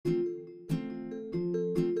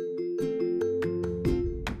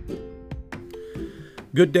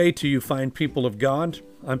Good day to you, fine people of God.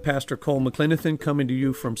 I'm Pastor Cole McClenathan, coming to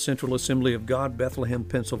you from Central Assembly of God, Bethlehem,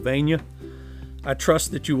 Pennsylvania. I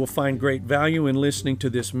trust that you will find great value in listening to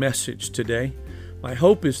this message today. My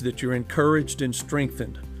hope is that you're encouraged and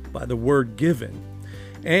strengthened by the word given,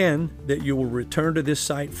 and that you will return to this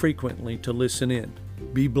site frequently to listen in.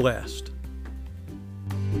 Be blessed.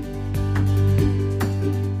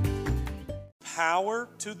 Power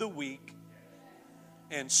to the weak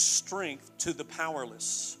and strength to the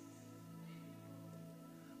powerless.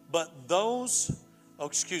 But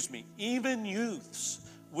even youths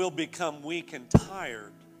will become weak and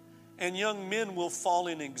tired, and young men will fall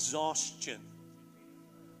in exhaustion.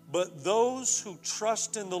 But those who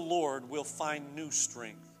trust in the Lord will find new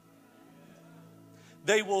strength.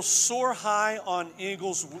 They will soar high on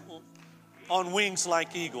wings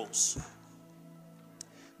like eagles.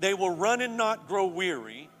 They will run and not grow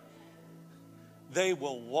weary. They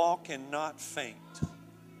will walk and not faint.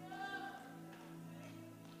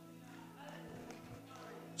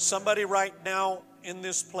 Somebody right now in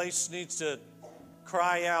this place needs to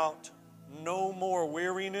cry out, no more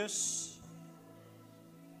weariness.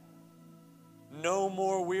 No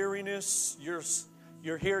more weariness.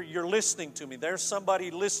 You're here, you're listening to me. There's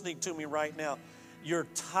somebody listening to me right now. You're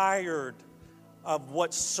tired of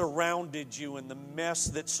what surrounded you and the mess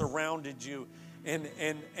that surrounded you. And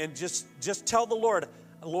just tell the Lord,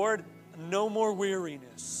 Lord, no more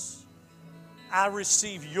weariness. I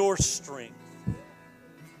receive your strength.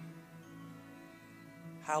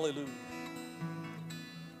 Hallelujah.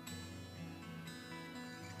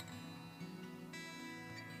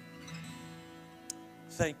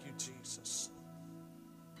 Thank you, Jesus.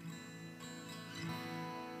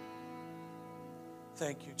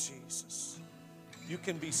 Thank you, Jesus. You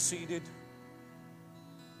can be seated.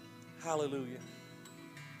 Hallelujah.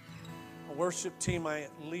 A worship team, I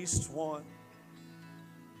at least want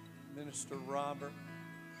Minister Robert,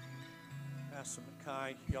 Pastor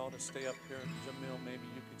Mackay, y'all to stay up here. Jamil, maybe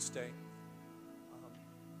you could stay.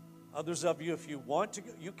 Others of you, if you want to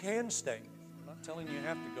go, you can stay. I'm not telling you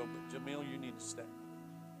have to go, but Jamil, you need to stay.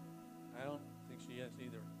 I don't think she has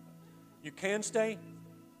either. You can stay,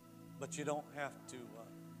 but you don't have to.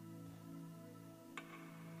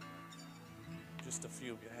 Just a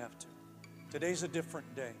few of you have to. Today's a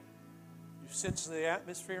different day. You sense the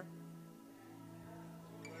atmosphere?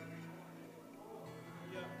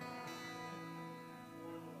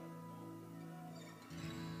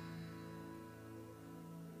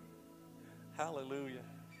 Hallelujah.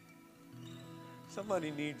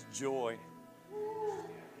 Somebody needs joy.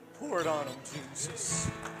 Pour it on them, Jesus.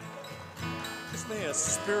 Just may a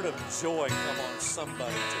spirit of joy come on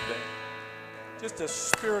somebody today. Just a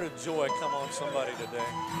spirit of joy come on somebody today.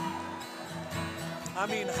 I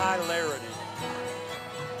mean hilarity.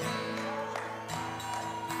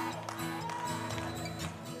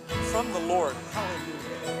 From the Lord. Hallelujah.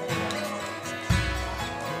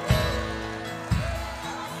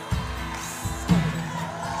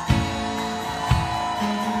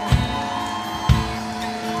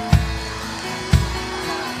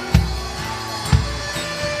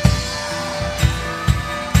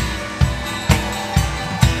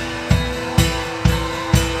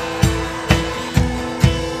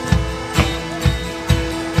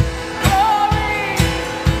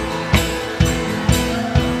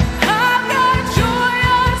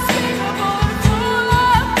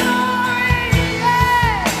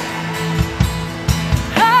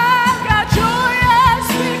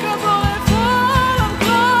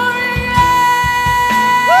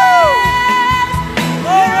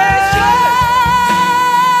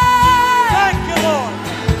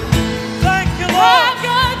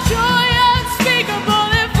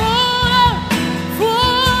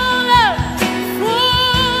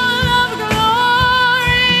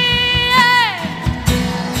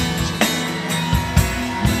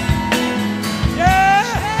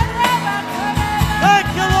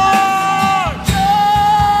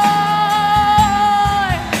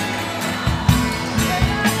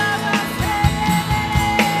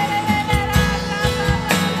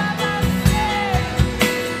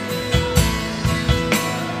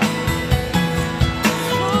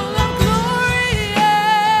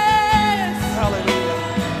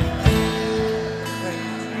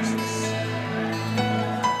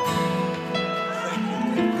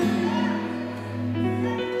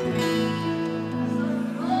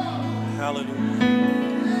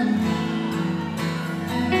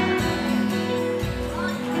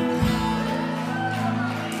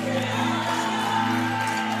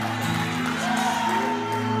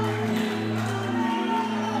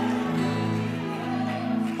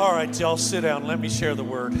 All right, y'all sit down. Let me share the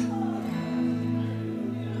word.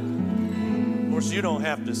 course, you don't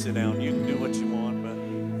have to sit down. You can do what you want, but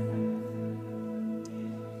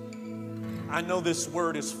I know this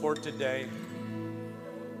word is for today.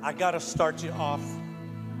 I got to start you off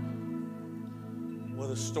with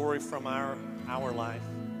a story from our life.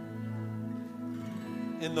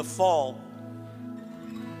 In the fall,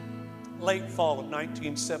 late fall of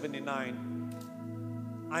 1979,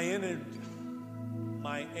 I entered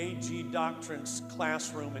my AG Doctrines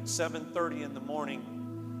classroom at 7:30 in the morning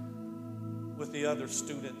with the other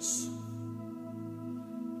students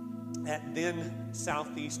at then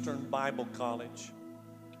Southeastern Bible College.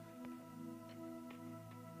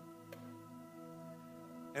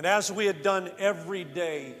 And as we had done every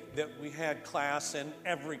day that we had class, and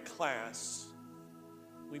every class,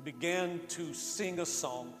 we began to sing a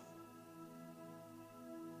song.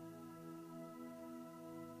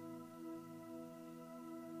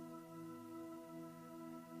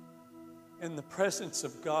 And the presence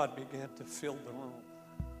of God began to fill the room.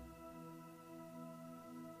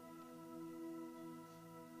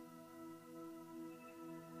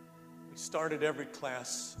 We started every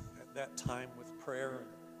class at that time with prayer and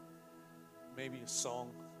maybe a song.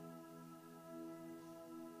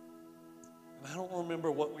 And I don't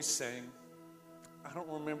remember what we sang. I don't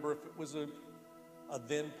remember if it was a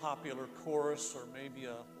then popular chorus or maybe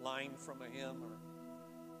a line from a hymn,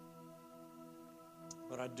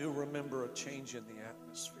 but I do remember a change in the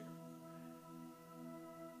atmosphere.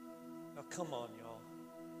 Now come on, y'all.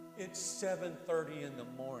 It's 7:30 in the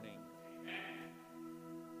morning.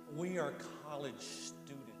 We are college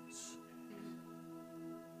students.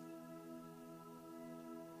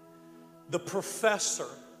 The professor,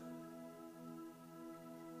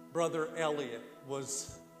 Brother Elliott,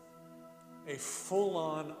 was a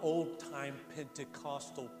full-on old-time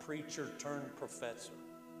Pentecostal preacher turned professor.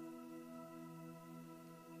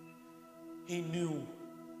 He knew,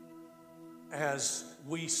 as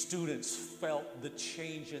we students felt the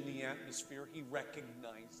change in the atmosphere, he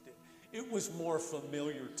recognized it. It was more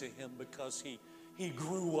familiar to him because he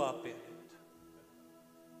grew up in it.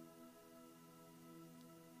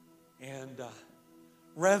 And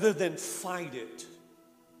rather than fight it,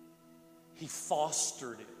 he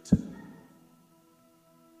fostered it.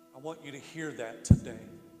 I want you to hear that today,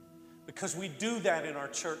 because we do that in our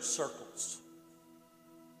church circles.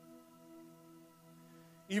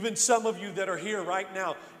 Even some of you that are here right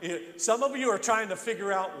now, some of you are trying to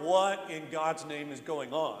figure out what in God's name is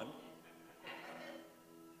going on.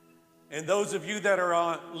 And those of you that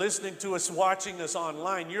are listening to us, watching us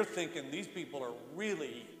online, you're thinking these people are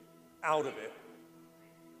really out of it.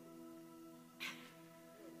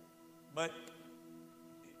 But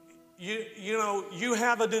you know, you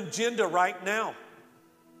have an agenda right now.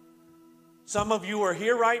 Some of you are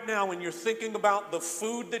here right now and you're thinking about the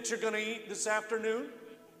food that you're going to eat this afternoon.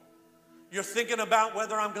 You're thinking about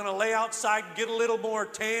whether I'm going to lay outside and get a little more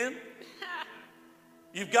tan.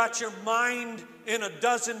 You've got your mind in a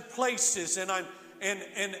dozen places, and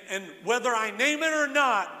whether I name it or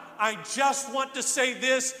not, I just want to say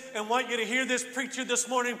this and want you to hear this preacher this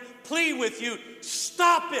morning plead with you: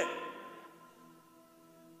 stop it.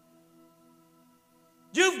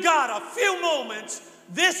 You've got a few moments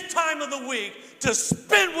this time of the week to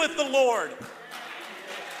spend with the Lord.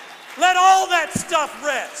 Let all that stuff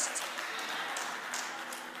rest.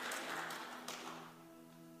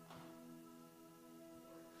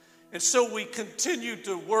 And so we continued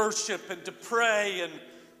to worship and to pray, and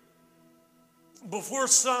before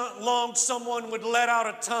long someone would let out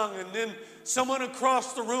a tongue, and then someone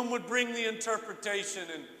across the room would bring the interpretation,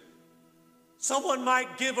 and someone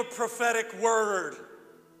might give a prophetic word.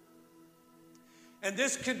 And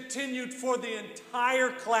this continued for the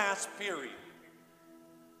entire class period.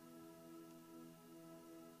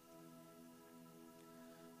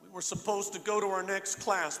 We were supposed to go to our next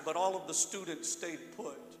class, but all of the students stayed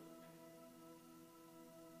put.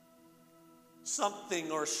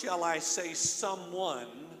 Something, or shall I say someone,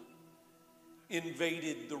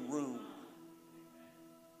 invaded the room.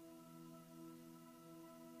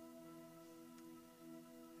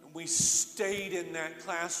 And we stayed in that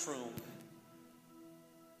classroom.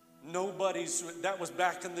 That was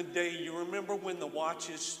back in the day. You remember when the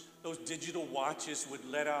watches, those digital watches, would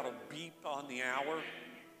let out a beep on the hour?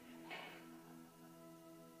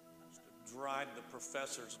 Drive the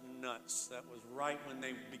professors nuts. That was right when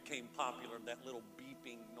they became popular, that little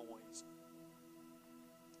beeping noise.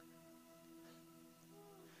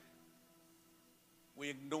 We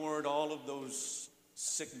ignored all of those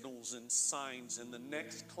signals and signs, and the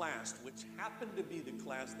next class, which happened to be the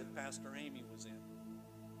class that Pastor Amy was in,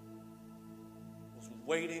 was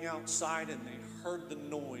waiting outside, and they heard the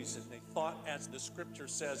noise, and they thought, as the scripture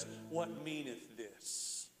says, what meaneth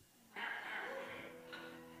this?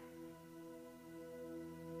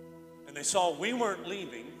 And they saw we weren't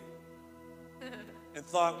leaving and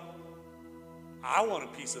thought, I want a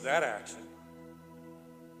piece of that action.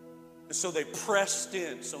 And so they pressed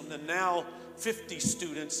in. So the now 50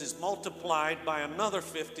 students is multiplied by another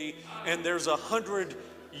 50, and there's 100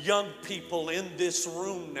 young people in this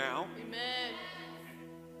room now. Amen.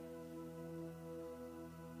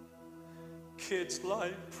 Kids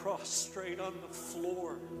lying prostrate on the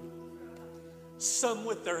floor. Some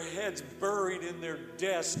with their heads buried in their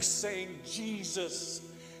desks saying, Jesus,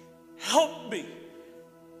 help me.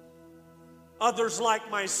 Others like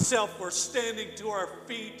myself were standing to our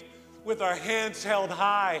feet with our hands held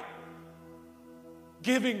high,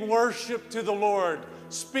 giving worship to the Lord,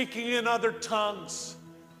 speaking in other tongues,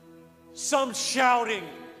 some shouting,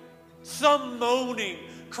 some moaning,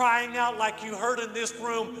 crying out like you heard in this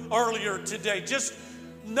room earlier today, just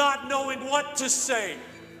not knowing what to say,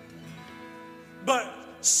 but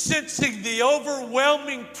sensing the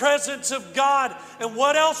overwhelming presence of God. And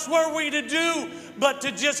what else were we to do but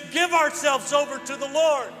to just give ourselves over to the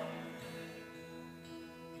Lord?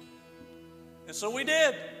 And so we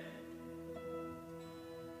did.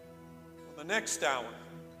 The next hour,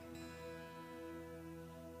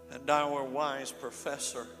 and our wise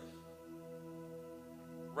professor,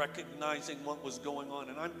 recognizing what was going on,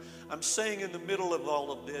 and I'm saying in the middle of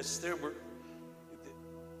all of this, there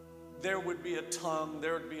would be a tongue,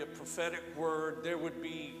 there would be a prophetic word,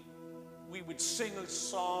 we would sing a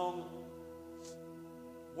song,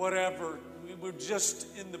 whatever. We were just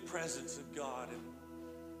in the presence of God, and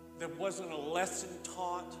there wasn't a lesson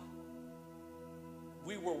taught.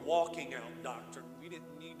 We were walking out doctrine. We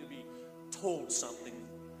didn't need to be told something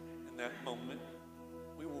in that moment.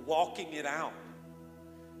 We were walking it out.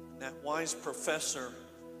 And that wise professor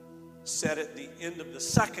said at the end of the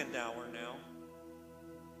second hour now,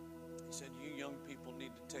 he said, you young people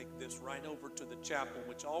need to take this right over to the chapel,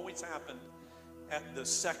 which always happened at the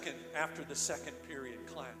after the second period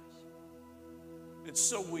class. And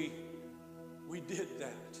so we did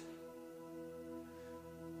that.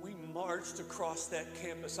 We marched across that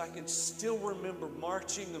campus. I can still remember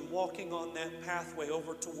marching and walking on that pathway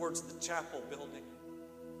over towards the chapel building.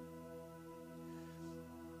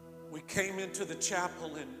 We came into the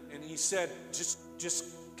chapel, and he said, just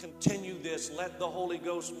continue this. Let the Holy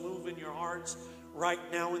Ghost move in your hearts right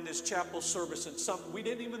now in this chapel service. And we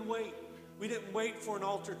didn't even wait. We didn't wait for an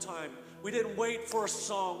altar time. We didn't wait for a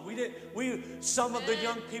song. Some of the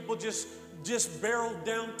young people just barreled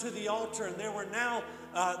down to the altar, and there were now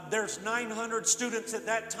there's 900 students at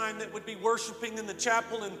that time that would be worshiping in the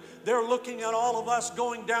chapel, and they're looking at all of us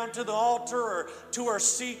going down to the altar or to our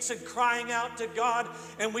seats and crying out to God,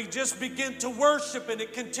 and we just begin to worship, and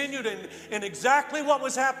it continued, and exactly what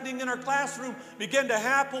was happening in our classroom began to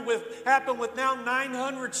happen with now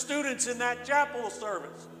 900 students in that chapel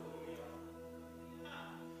service.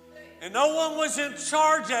 And no one was in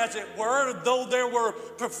charge, as it were, though there were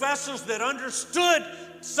professors that understood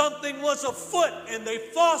something was afoot, and they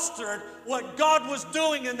fostered what God was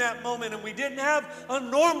doing in that moment. And we didn't have a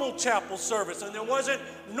normal chapel service, and there wasn't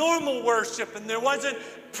normal worship, and there wasn't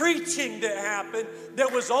preaching that happened. There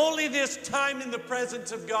was only this time in the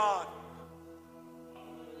presence of God.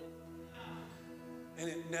 And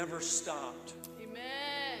it never stopped.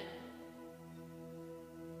 Amen.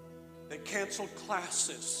 They canceled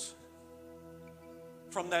classes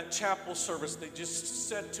from that chapel service. They just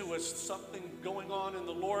said to us, something going on in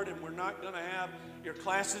the Lord, and we're not going to have your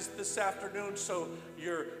classes this afternoon, so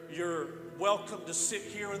you're welcome to sit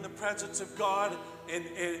here in the presence of God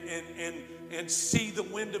and see the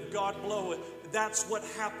wind of God blow. That's what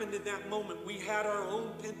happened in that moment. We had our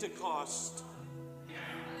own Pentecost.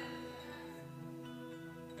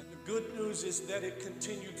 And the good news is that it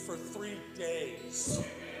continued for 3 days.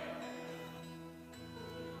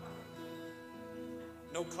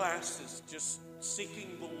 No classes, just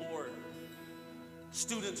seeking the Lord.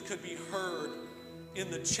 Students could be heard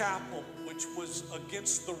in the chapel, which was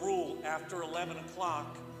against the rule after 11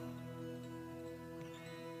 o'clock.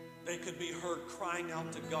 They could be heard crying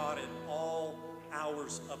out to God at all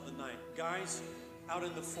hours of the night. Guys, out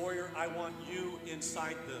in the foyer, I want you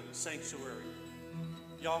inside the sanctuary.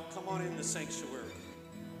 Y'all, come on in the sanctuary.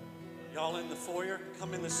 Y'all in the foyer,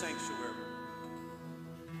 come in the sanctuary.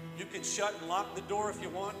 You can shut and lock the door if you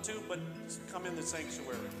want to, but come in the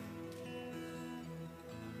sanctuary.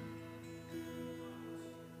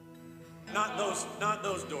 Not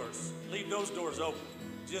those doors. Leave those doors open.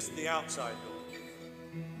 Just the outside door.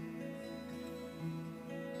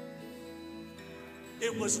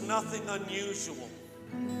 It was nothing unusual.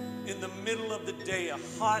 In the middle of the day, a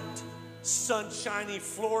hot, sunshiny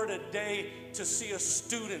Florida day, to see a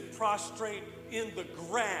student prostrate in the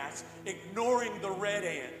grass, ignoring the red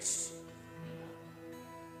ants,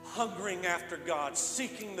 hungering after God,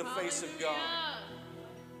 seeking the face of God.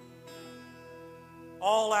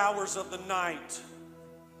 All hours of the night,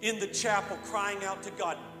 in the chapel, crying out to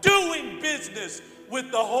God, doing business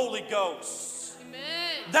with the Holy Ghost.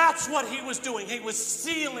 Amen. That's what he was doing. He was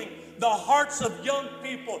sealing the hearts of young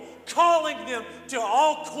people, calling them to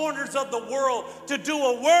all corners of the world to do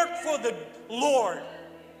a work for the Lord.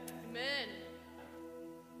 Amen.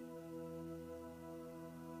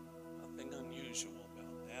 Nothing unusual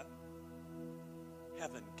about that.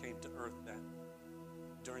 Heaven came to earth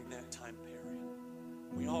during that time period.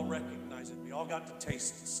 We all recognize it. We all got to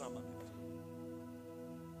taste some of it.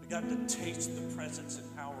 We got to taste the presence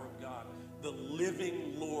and power of God. The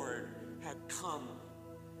living Lord had come,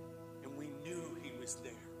 and we knew he was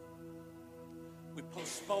there. We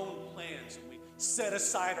postponed plans, and we set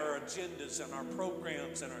aside our agendas and our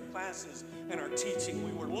programs and our classes and our teaching.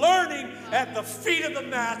 We were learning at the feet of the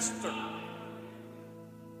Master.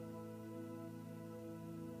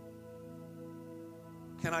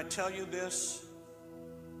 Can I tell you this?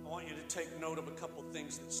 I want you to take note of a couple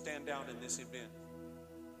things that stand out in this event.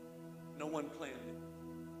 No one planned it.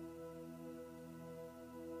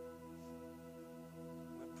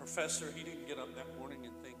 The professor, he didn't get up that morning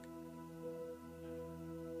and think,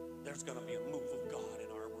 there's going to be a move of God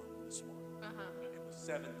in our room this morning. It was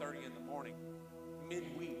 7:30 in the morning,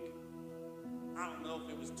 midweek. I don't know if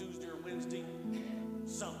it was Tuesday or Wednesday,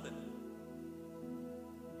 something.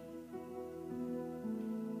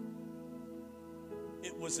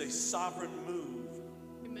 It was a sovereign move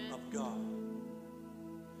Amen. of God.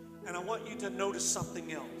 And I want you to notice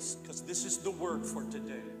something else, because this is the word for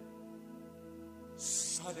today.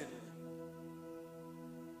 Suddenly,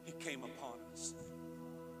 it came upon us.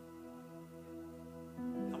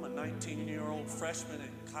 I'm a 19-year-old freshman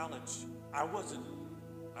in college. I was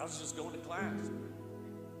just going to class.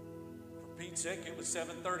 For Pete's sake, it was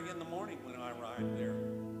 7:30 in the morning when I arrived there.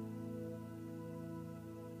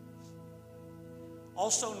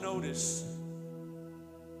 Also notice,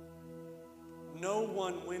 no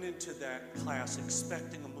one went into that class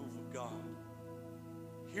expecting a move of God.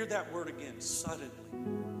 Hear that word again, suddenly.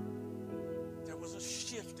 There was a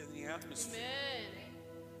shift in the atmosphere. Amen.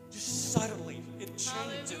 Just suddenly, it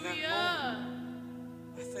changed in that Hallelujah.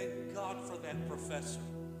 moment. I thank God for that professor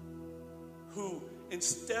who,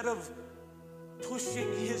 instead of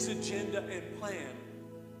pushing his agenda and plan,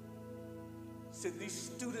 said these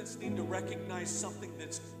students need to recognize something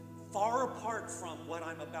that's far apart from what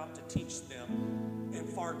I'm about to teach them and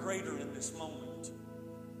far greater in this moment.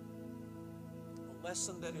 A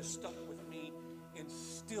lesson that has stuck with me and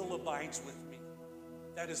still abides with me.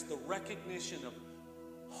 That is the recognition of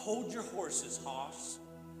hold your horses, Hoss.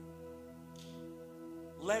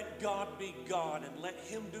 Let God be God and let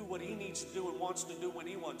him do what he needs to do and wants to do when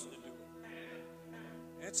he wants to do it.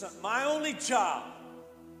 It's my only job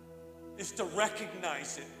is to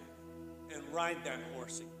recognize it and ride that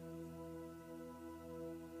horsey.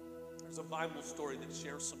 There's a Bible story that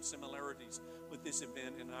shares some similarities with this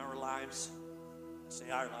event in our lives. I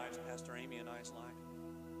say our lives, Pastor Amy and I's life.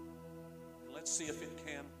 And let's see if it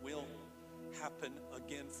will happen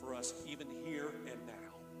again for us, even here and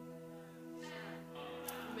now.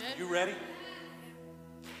 Amen. You ready?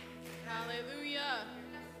 Hallelujah.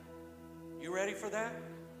 You ready for that?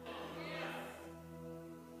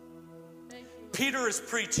 Thank you. Peter is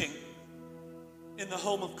preaching in the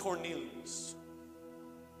home of Cornelius.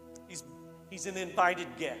 He's an invited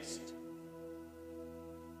guest.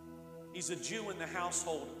 He's a Jew in the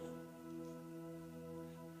household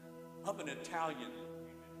of an Italian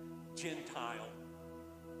Gentile.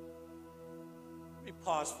 Let me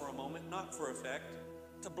pause for a moment, not for effect,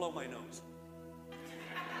 to blow my nose.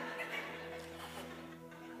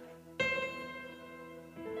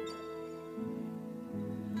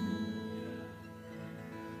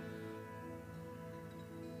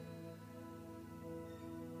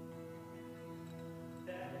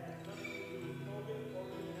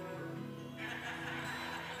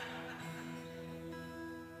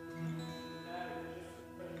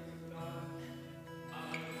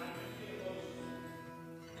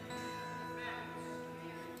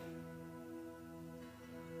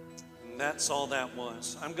 That's all that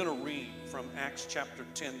was. I'm going to read from Acts chapter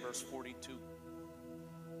 10, verse 42.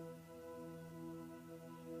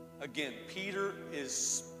 Again, Peter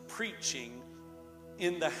is preaching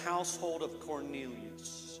in the household of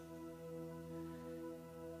Cornelius.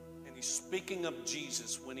 And He's speaking of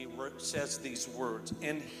Jesus when he says these words.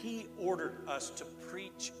 And he ordered us to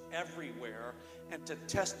preach everywhere and to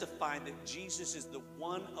testify that Jesus is the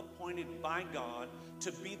one appointed by God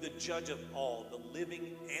to be the judge of all, the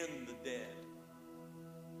living and the dead.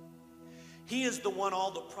 He is the one all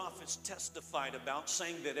the prophets testified about,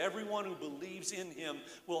 saying that everyone who believes in him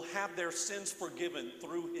will have their sins forgiven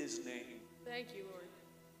through his name. Thank you, Lord.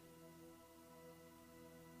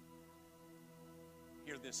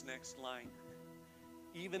 Hear this next line.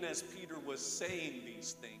 Even as Peter was saying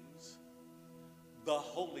these things, the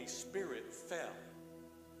Holy Spirit fell.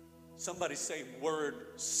 Somebody say word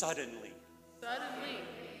suddenly. Suddenly.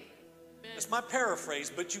 Amen. It's my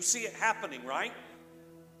paraphrase, but you see it happening, right?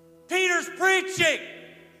 Peter's preaching.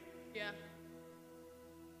 Yeah.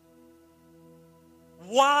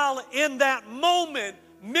 While in that moment,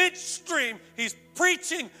 midstream, he's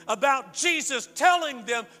preaching about Jesus, telling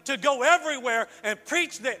them to go everywhere and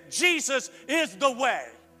preach that Jesus is the way.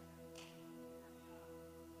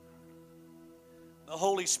 The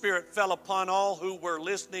Holy Spirit fell upon all who were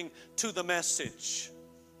listening to the message.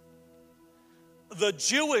 The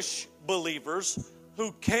Jewish believers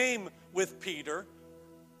who came with Peter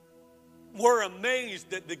were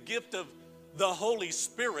amazed that the gift of the Holy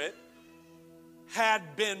Spirit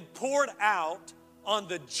had been poured out on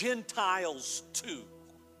the Gentiles too.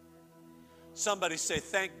 Somebody say,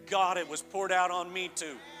 thank God it was poured out on me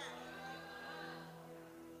too.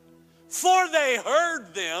 For they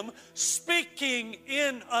heard them speaking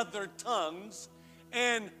in other tongues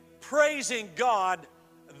and praising God.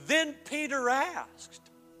 Then Peter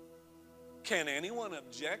asked, can anyone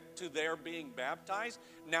object to their being baptized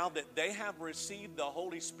now that they have received the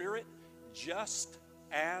Holy Spirit just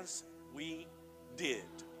as we did?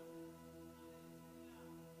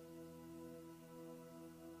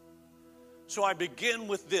 So I begin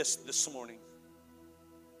with this morning.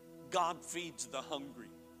 God feeds the hungry.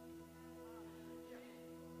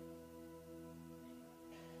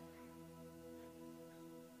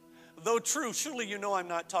 Though true, surely you know I'm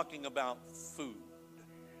not talking about food.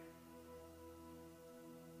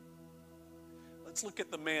 Let's look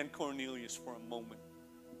at the man Cornelius for a moment.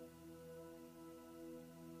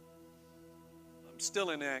 I'm still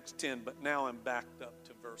in Acts 10, but now I'm backed up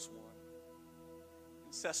to verse 1.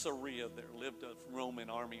 In Caesarea, there lived a Roman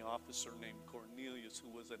army officer named Cornelius, who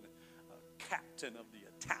was a captain of the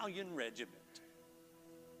Italian regiment.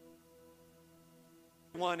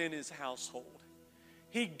 One in his household.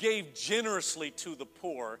 He gave generously to the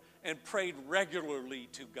poor and prayed regularly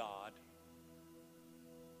to God.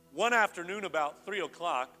 One afternoon about 3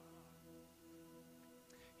 o'clock,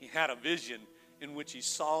 he had a vision in which he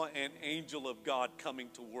saw an angel of God coming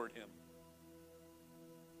toward him.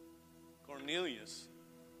 Cornelius,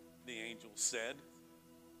 the angel said.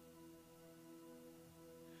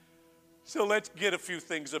 So let's get a few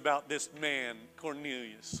things about this man,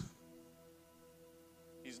 Cornelius.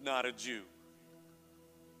 He's not a Jew.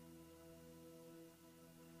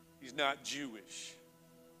 He's not Jewish.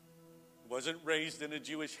 Wasn't raised in a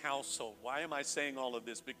Jewish household. Why am I saying all of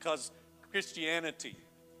this? Because Christianity,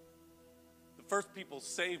 the first people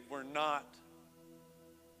saved were not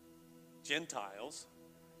Gentiles.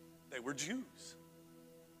 They were Jews.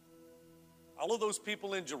 All of those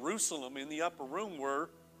people in Jerusalem in the upper room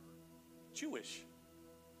were Jewish.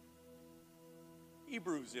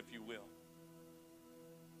 Hebrews, if you will.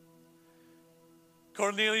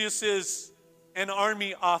 Cornelius is an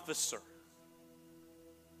army officer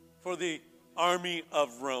for the army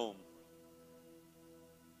of Rome.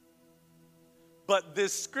 But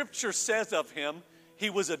this scripture says of him, he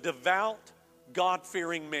was a devout,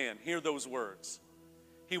 God-fearing man. Hear those words.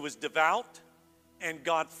 He was devout and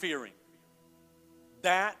God-fearing.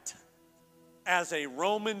 That, as a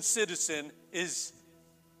Roman citizen, is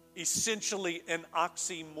essentially an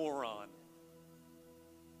oxymoron.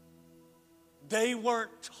 They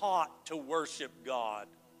weren't taught to worship God.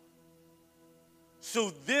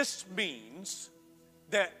 So this means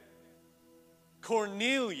that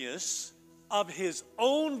Cornelius, of his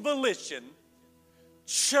own volition,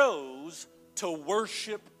 chose to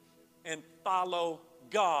worship and follow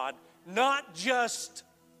God, not just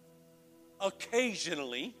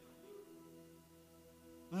occasionally,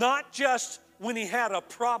 not just when he had a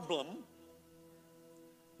problem,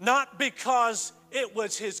 not because it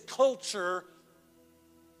was his culture,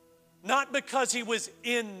 not because he was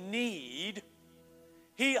in need.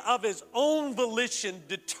 He, of his own volition,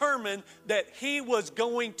 determined that he was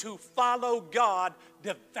going to follow God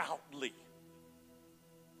devoutly.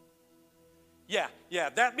 Yeah,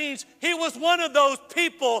 that means he was one of those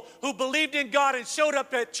people who believed in God and showed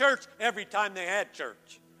up at church every time they had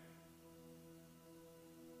church.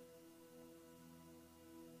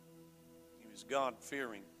 He's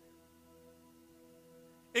God-fearing.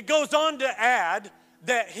 It goes on to add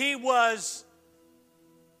that he was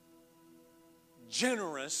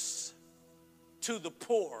generous to the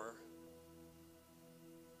poor.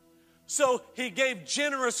 So he gave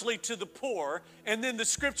generously to the poor. And then the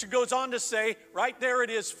scripture goes on to say, right there it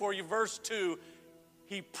is for you, verse 2,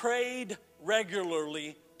 he prayed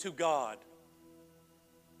regularly to God.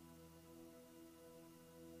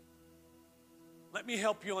 Let me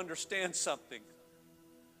help you understand something.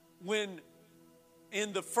 When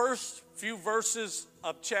in the first few verses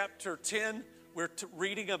of chapter 10, we're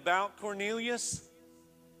reading about Cornelius,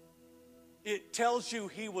 it tells you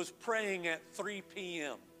he was praying at 3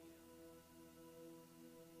 p.m.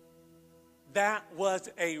 That was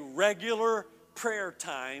a regular prayer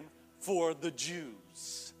time for the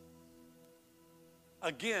Jews.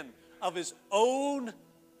 Again, of his own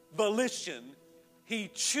volition, he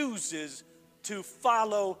chooses to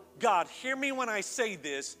follow God. Hear me when I say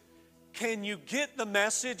this. Can you get the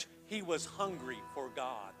message? He was hungry for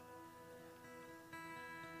God.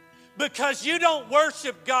 Because you don't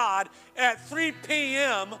worship God at 3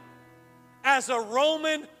 p.m. as a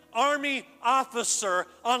Roman army officer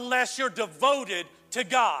unless you're devoted to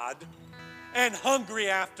God and hungry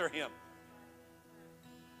after Him.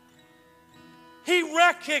 He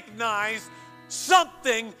recognized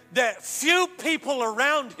something that few people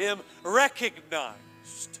around him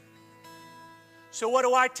recognized. So what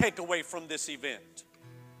do I take away from this event?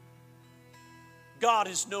 God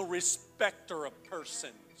is no respecter of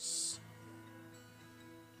persons.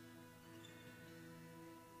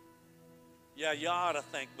 Yeah, you ought to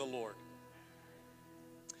thank the Lord.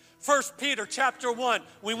 1 Peter chapter 1,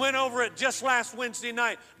 we went over it just last Wednesday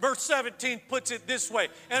night. Verse 17 puts it this way.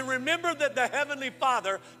 And remember that the Heavenly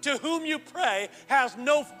Father, to whom you pray, has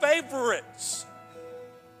no favorites.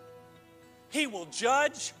 He will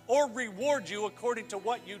judge or reward you according to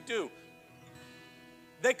what you do.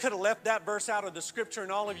 They could have left that verse out of the scripture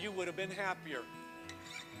and all of you would have been happier.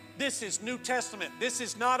 This is New Testament. This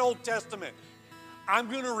is not Old Testament.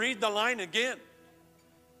 I'm going to read the line again.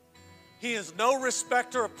 He is no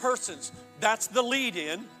respecter of persons. That's the lead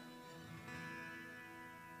in.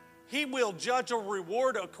 He will judge or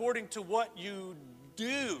reward according to what you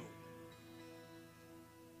do.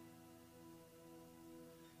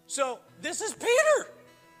 So this is Peter.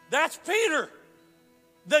 That's Peter.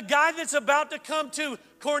 The guy that's about to come to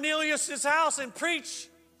Cornelius' house and preach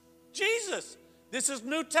Jesus. This is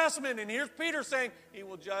New Testament. And here's Peter saying, he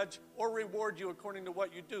will judge or reward you according to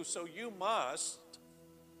what you do. So you must,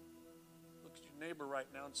 look at your neighbor right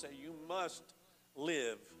now and say, you must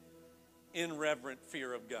live in reverent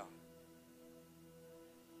fear of God.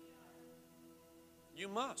 You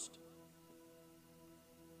must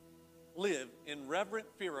live in reverent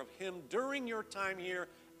fear of Him during your time here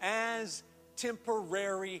as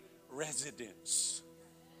temporary residents.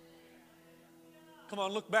 Come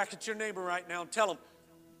on, look back at your neighbor right now and tell him,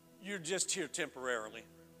 you're just here temporarily.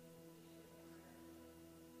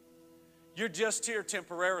 You're just here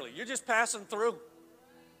temporarily. You're just passing through.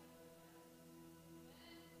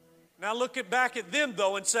 Now look back at them,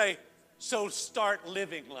 though, and say, so start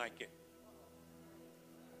living like it.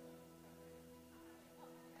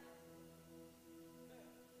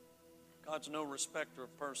 God's no respecter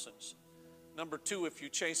of persons. Number 2, if you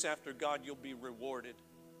chase after God, you'll be rewarded.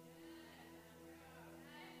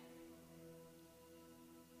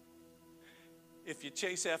 If you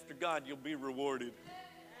chase after God, you'll be rewarded.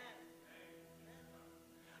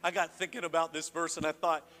 I got thinking about this verse and I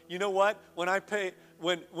thought, you know what?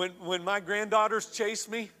 When my granddaughters chase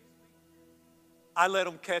me, I let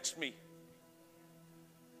them catch me.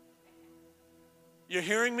 You're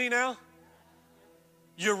hearing me now?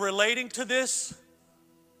 You're relating to this?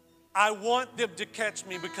 I want them to catch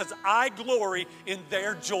me because I glory in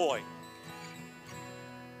their joy.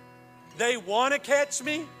 They want to catch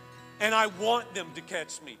me, and I want them to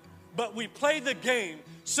catch me. But we play the game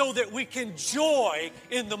so that we can joy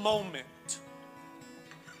in the moment.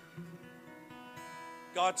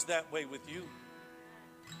 God's that way with you.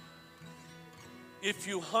 If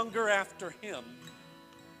you hunger after Him,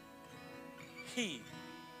 He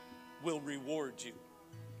will reward you.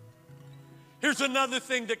 Here's another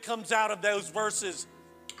thing that comes out of those verses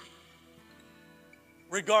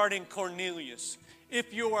regarding Cornelius.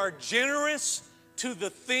 If you are generous to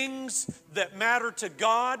the things that matter to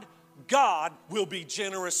God, God will be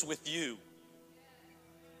generous with you.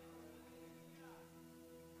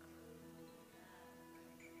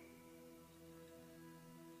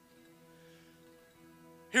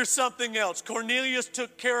 Here's something else. Cornelius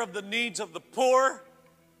took care of the needs of the poor,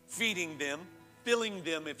 feeding them, filling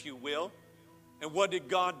them, if you will. And what did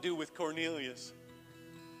God do with Cornelius?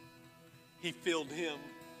 He filled him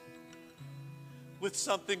with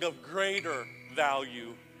something of greater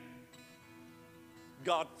value.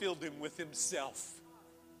 God filled him with himself.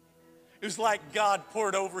 It was like God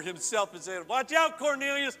poured over himself and said, "Watch out,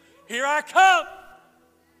 Cornelius, here I come."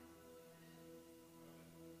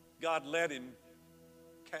 God let him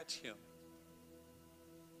catch him.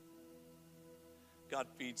 God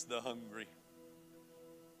feeds the hungry.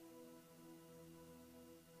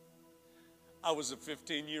 I was a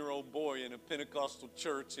 15-year-old boy in a Pentecostal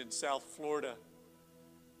church in South Florida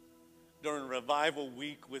during Revival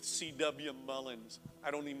Week with C.W. Mullins.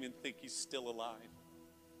 I don't even think he's still alive.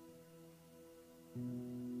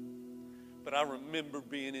 But I remember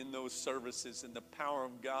being in those services and the power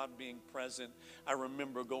of God being present. I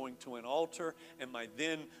remember going to an altar and my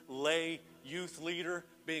then lay youth leader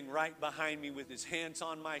being right behind me with his hands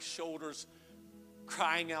on my shoulders,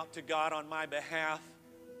 crying out to God on my behalf,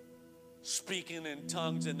 speaking in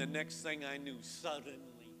tongues, and the next thing I knew, suddenly,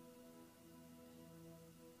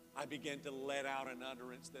 I began to let out an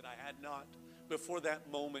utterance that I had not before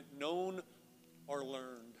that moment known or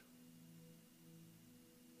learned.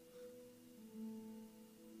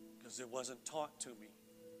 Because it wasn't taught to me.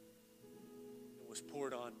 It was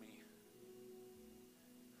poured on me.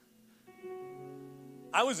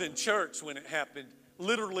 I was in church when it happened.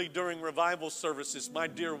 Literally during revival services, my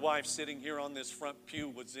dear wife sitting here on this front pew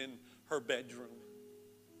was in her bedroom.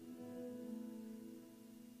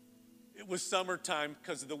 It was summertime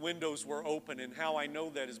because the windows were open, and how I know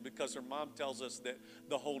that is because her mom tells us that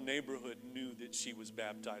the whole neighborhood knew that she was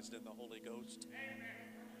baptized in the Holy Ghost.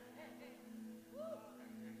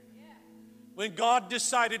 When God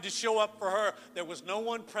decided to show up for her, there was no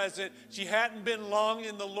one present. She hadn't been long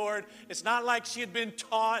in the Lord. It's not like she had been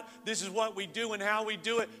taught this is what we do and how we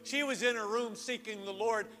do it. She was in her room seeking the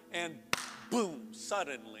Lord, and boom,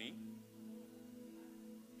 suddenly,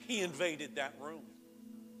 He invaded that room.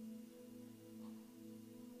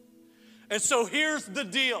 And so here's the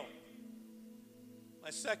deal. My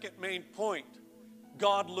second main point,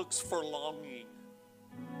 God looks for longing.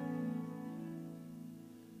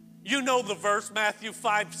 You know the verse, Matthew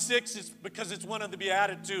 5:6, it's because it's one of the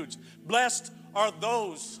Beatitudes. Blessed are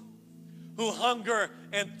those who hunger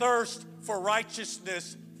and thirst for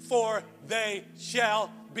righteousness, for they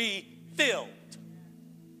shall be filled.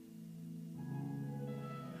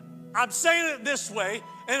 I'm saying it this way,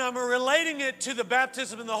 and I'm relating it to the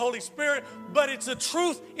baptism in the Holy Spirit, but it's a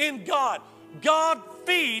truth in God. God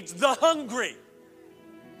feeds the hungry.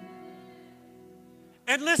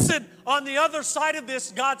 And listen, on the other side of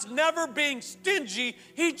this, God's never being stingy.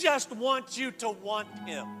 He just wants you to want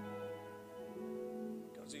Him.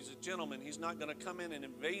 Because He's a gentleman. He's not going to come in and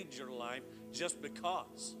invade your life just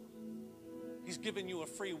because. He's given you a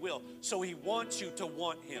free will. So He wants you to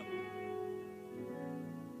want Him.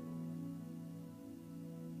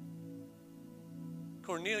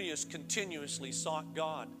 Cornelius continuously sought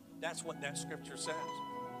God. That's what that scripture says.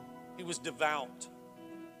 He was devout.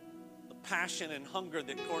 The passion and hunger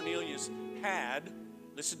that Cornelius had,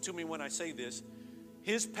 listen to me when I say this,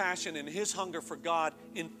 his passion and his hunger for God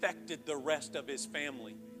infected the rest of his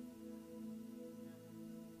family.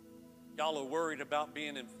 Y'all are worried about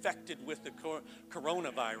being infected with the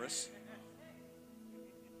coronavirus.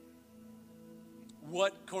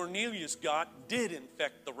 What Cornelius got did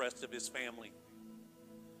infect the rest of his family.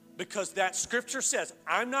 Because that scripture says,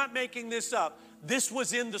 I'm not making this up. This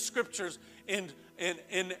was in the scriptures in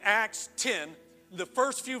Acts 10. The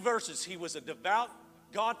first few verses, he was a devout,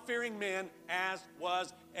 God-fearing man, as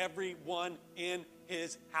was everyone in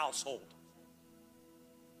his household.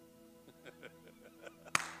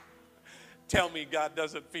 Tell me God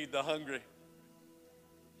doesn't feed the hungry.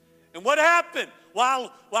 And what happened?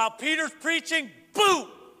 While Peter's preaching, boom!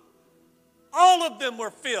 All of them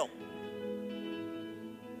were filled.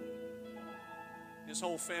 His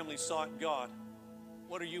whole family sought God.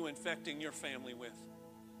 What are you infecting your family with?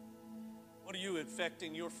 What are you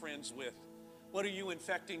infecting your friends with? What are you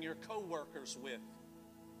infecting your co-workers with?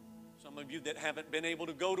 Some of you that haven't been able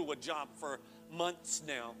to go to a job for months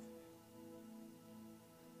now.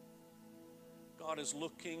 God is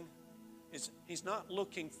looking, He's not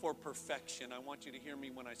looking for perfection. I want you to hear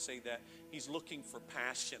me when I say that. He's looking for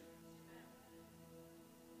passion.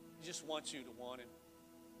 He just wants you to want Him.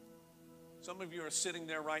 Some of you are sitting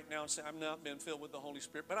there right now and say, I've not been filled with the Holy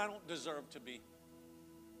Spirit, but I don't deserve to be.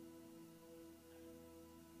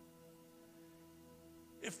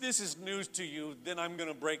 If this is news to you, then I'm going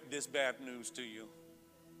to break this bad news to you.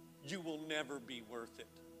 You will never be worth it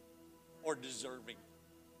or deserving.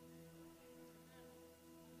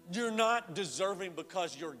 You're not deserving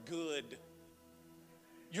because you're good.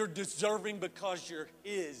 You're deserving because you're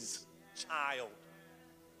His child.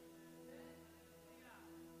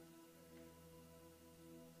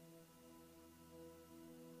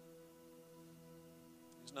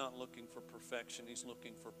 He's not looking for perfection. He's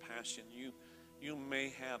looking for passion. You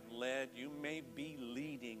may have led, you may be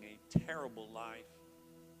leading a terrible life.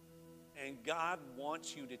 And God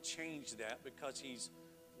wants you to change that because He's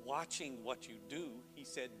watching what you do. He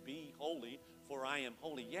said, be holy, for I am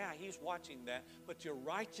holy. Yeah, He's watching that, but your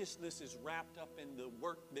righteousness is wrapped up in the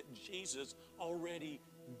work that Jesus already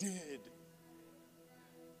did.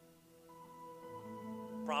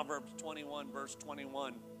 Proverbs 21, verse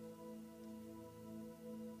 21.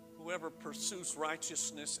 Whoever pursues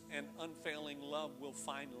righteousness and unfailing love will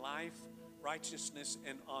find life, righteousness,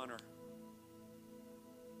 and honor.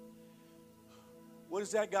 What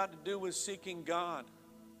has that got to do with seeking God?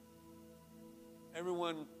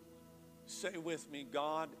 Everyone say with me,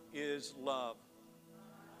 God is love.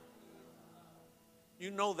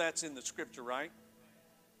 You know that's in the scripture, right?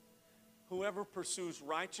 Whoever pursues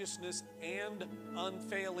righteousness and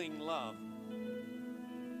unfailing love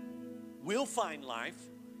will find life,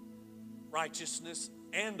 righteousness,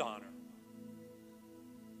 and honor.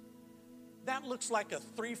 That looks like a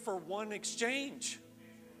 3-for-1 exchange.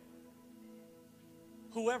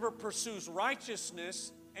 Whoever pursues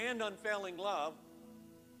righteousness and unfailing love,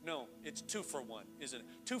 no, it's 2-for-1, isn't it?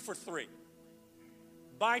 2 for 3.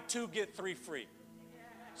 Buy 2, get 3 free.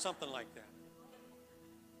 Something like that.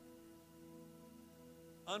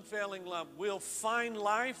 Unfailing love will find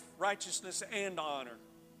life, righteousness, and honor.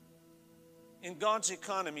 In God's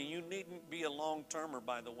economy, you needn't be a long-termer,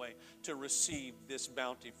 by the way, to receive this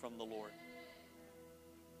bounty from the Lord.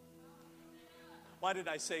 Why did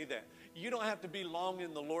I say that? You don't have to be long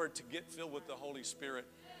in the Lord to get filled with the Holy Spirit.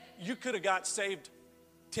 You could have got saved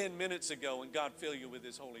 10 minutes ago and God fill you with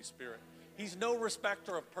His Holy Spirit. He's no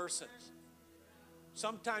respecter of persons.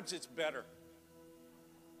 Sometimes it's better.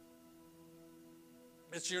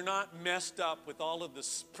 It's you're not messed up with all of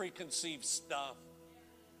this preconceived stuff.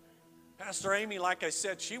 Pastor Amy, like I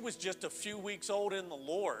said, she was just a few weeks old in the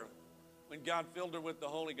Lord when God filled her with the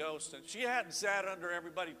Holy Ghost. And she hadn't sat under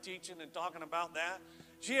everybody teaching and talking about that.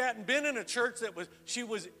 She hadn't been in a church that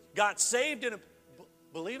got saved in a,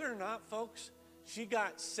 believe it or not, folks, she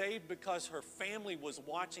got saved because her family was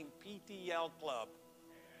watching PTL Club.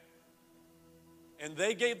 And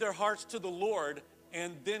they gave their hearts to the Lord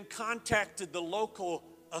and then contacted the local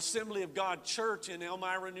Assembly of God church in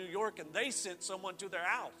Elmira, New York, and they sent someone to their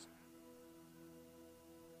house.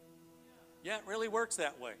 Yeah, it really works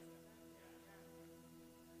that way.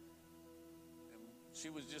 And she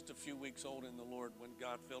was just a few weeks old in the Lord when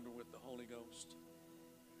God filled her with the Holy Ghost.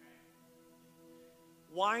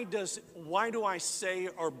 Why do I say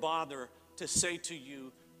or bother to say to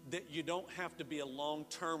you that you don't have to be a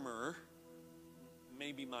long-termer,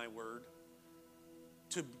 maybe my word,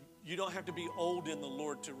 you don't have to be old in the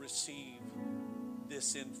Lord to receive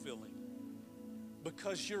this infilling?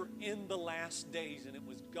 Because you're in the last days, and it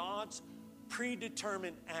was God's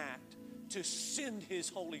predetermined act to send His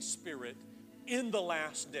Holy Spirit in the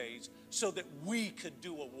last days so that we could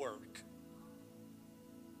do a work.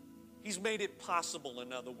 He's made it possible,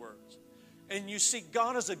 in other words. And you see,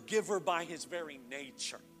 God is a giver by His very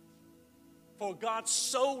nature. For God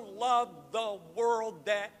so loved the world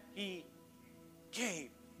that He gave.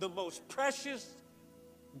 The most precious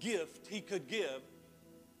gift He could give,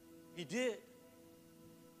 He did.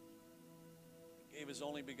 He gave His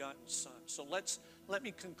only begotten Son. So let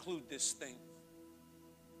me conclude this thing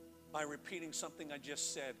by repeating something I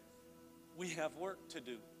just said. We have work to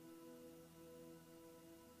do.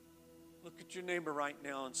 Look at your neighbor right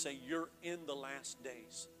now and say, you're in the last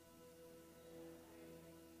days.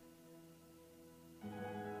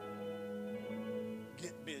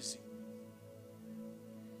 Get busy.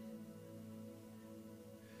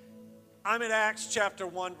 I'm in Acts chapter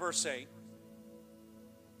 1, verse 8.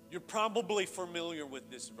 You're probably familiar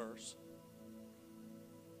with this verse.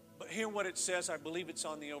 But hear what it says. I believe it's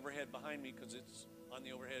on the overhead behind me because it's on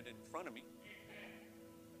the overhead in front of me.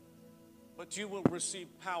 But you will receive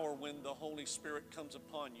power when the Holy Spirit comes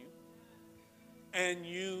upon you. And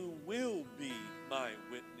you will be my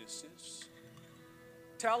witnesses,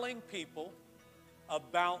 telling people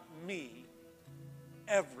about me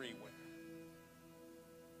everywhere.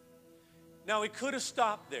 Now, he could have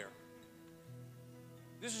stopped there.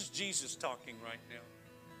 This is Jesus talking right now.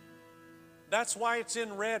 That's why it's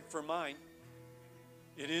in red for mine.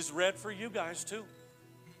 It is red for you guys too.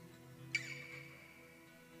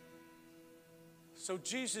 So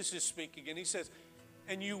Jesus is speaking and He says,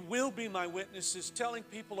 and you will be my witnesses, telling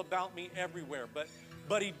people about me everywhere. But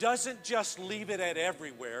But he doesn't just leave it at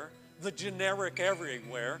everywhere, the generic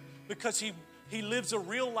everywhere, because he lives a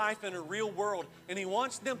real life in a real world, and he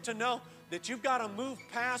wants them to know that you've got to move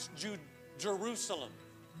past Jerusalem.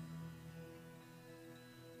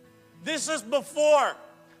 This is before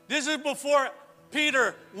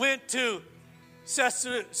Peter went to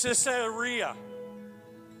Caesarea,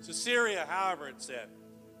 however it's said.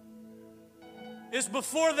 It's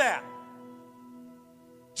before that.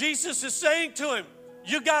 Jesus is saying to him,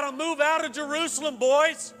 you got to move out of Jerusalem,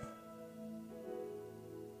 boys.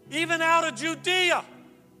 Even out of Judea.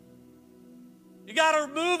 You got to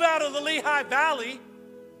move out of the Lehigh Valley.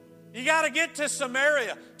 You got to get to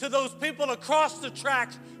Samaria, to those people across the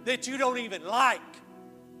tracks that you don't even like.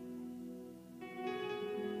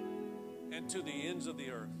 And to the ends of the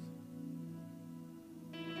earth.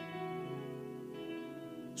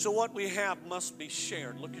 So what we have must be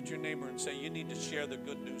shared. Look at your neighbor and say, you need to share the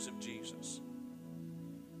good news of Jesus.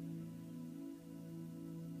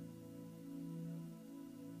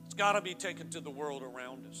 It's got to be taken to the world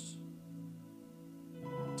around us.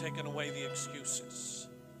 Taking away the excuses.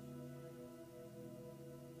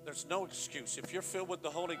 There's no excuse. If you're filled with the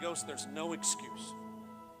Holy Ghost, there's no excuse.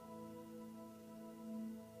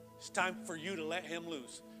 It's time for you to let Him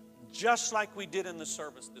loose. Just like we did in the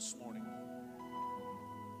service this morning.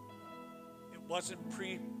 It wasn't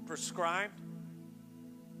prescribed.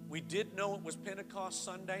 We did know it was Pentecost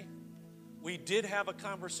Sunday. We did have a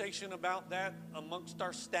conversation about that amongst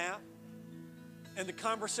our staff. And the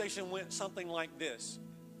conversation went something like this.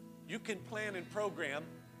 You can plan and program,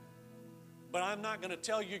 but I'm not going to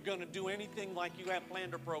tell you you're going to do anything like you have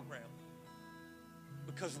planned or programmed.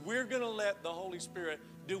 Because we're going to let the Holy Spirit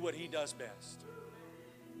do what He does best.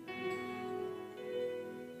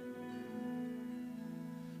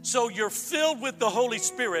 So you're filled with the Holy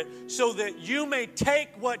Spirit so that you may take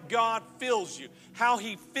what God fills you, how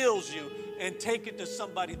He fills you, and take it to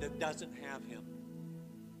somebody that doesn't have Him.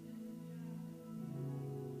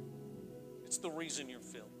 It's the reason you're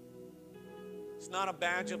filled. It's not a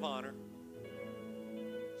badge of honor.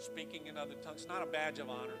 Speaking in other tongues, it's not a badge of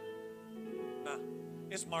honor. No,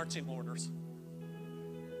 it's marching orders.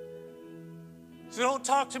 So don't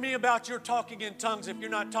talk to me about your talking in tongues if you're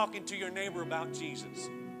not talking to your neighbor about Jesus.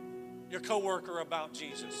 Your coworker about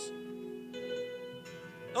Jesus.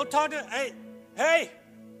 Don't talk to, hey,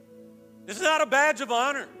 it's not a badge of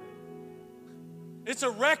honor. It's a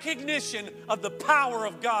recognition of the power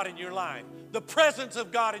of God in your life, the presence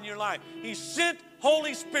of God in your life. He sent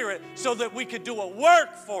Holy Spirit so that we could do a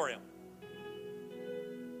work for Him.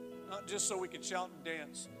 Not just so we could shout and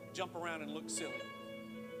dance, jump around and look silly.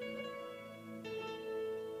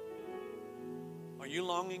 Are you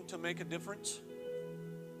longing to make a difference?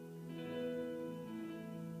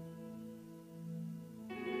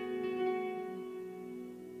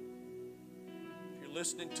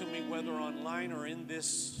 Listening to me, whether online or in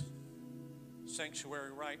this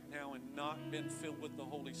sanctuary right now, and not been filled with the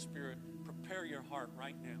Holy Spirit, prepare your heart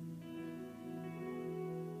right now.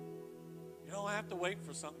 You don't have to wait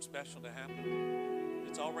for something special to happen.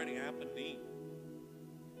 It's already happening.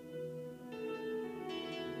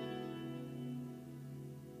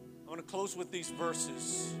 I want to close with these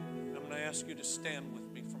verses. I'm going to ask you to stand with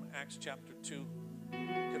me from Acts chapter 2.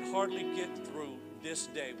 Could hardly get through this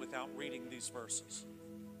day without reading these verses.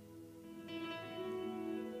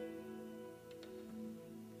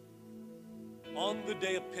 On the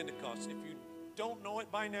day of Pentecost, if you don't know it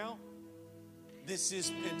by now, this is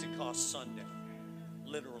Pentecost Sunday,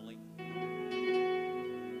 literally.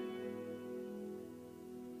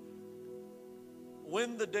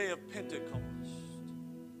 When the day of Pentecost,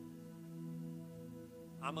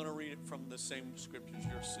 I'm going to read it from the same scriptures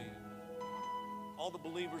you're seeing. All the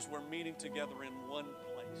believers were meeting together in one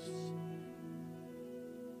place.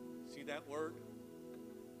 See that word?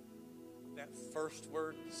 That first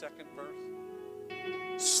word, second verse?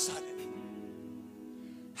 Suddenly.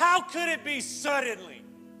 How could it be suddenly?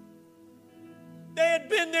 They had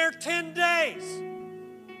been there 10 days.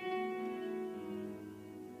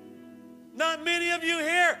 Not many of you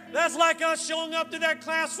here. That's like us showing up to that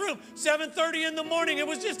classroom 7:30 in the morning. It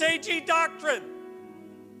was just AG doctrine.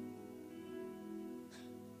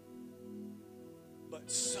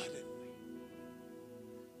 But suddenly,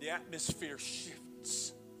 the atmosphere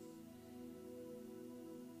shifts.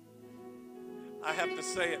 I have to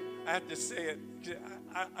say it.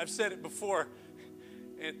 I've said it before.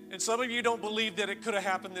 And some of you don't believe that it could have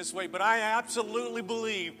happened this way, but I absolutely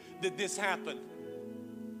believe that this happened.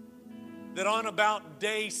 That on about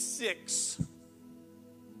day 6,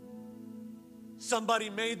 somebody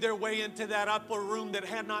made their way into that upper room that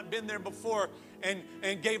had not been there before,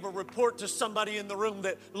 and gave a report to somebody in the room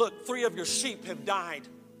that, look, 3 of your sheep have died.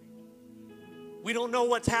 We don't know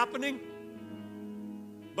what's happening,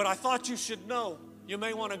 but I thought you should know. You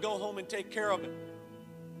may want to go home and take care of it.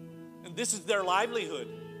 And this is their livelihood.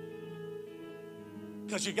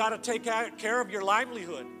 Because you got to take care of your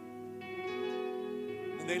livelihood.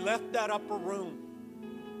 And they left that upper room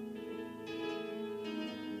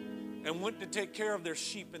and went to take care of their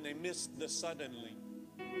sheep, and they missed the suddenly.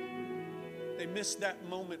 They missed that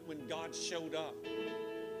moment when God showed up.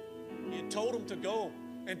 He told them to go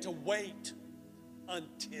and to wait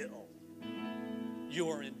until you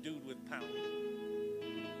are endued with power.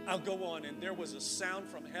 I'll go on, and there was a sound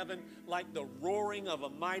from heaven like the roaring of a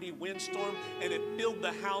mighty windstorm, and it filled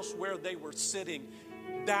the house where they were sitting.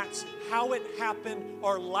 That's how it happened,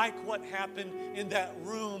 or like what happened in that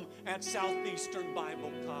room at Southeastern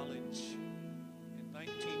Bible College in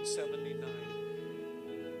 1979.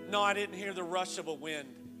 No, I didn't hear the rush of a wind.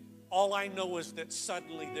 All I know is that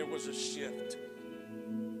suddenly there was a shift.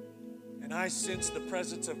 And I sensed the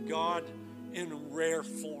presence of God in rare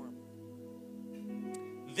form.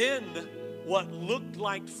 Then what looked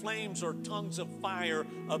like flames or tongues of fire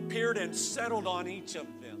appeared and settled on each of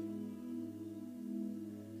them.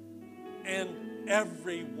 And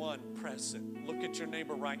everyone present, look at your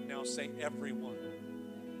neighbor right now, say everyone,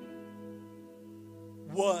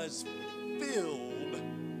 was filled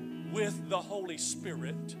with the Holy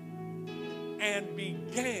Spirit and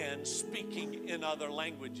began speaking in other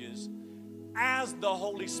languages as the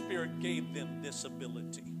Holy Spirit gave them this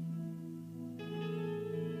ability.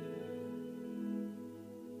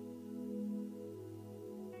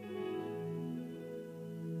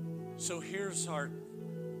 So here's our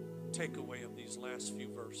takeaway of these last few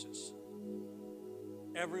verses.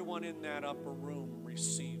 Everyone in that upper room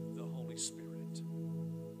received the Holy Spirit.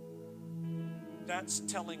 That's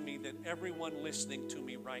telling me that everyone listening to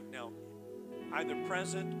me right now, either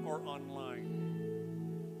present or online,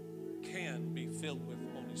 can be filled with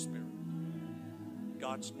Holy Spirit.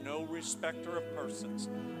 God's no respecter of persons.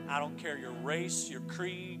 I don't care your race, your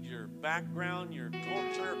creed, your background, your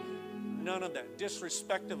culture, none of that.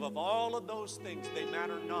 Disrespectful of all of those things, they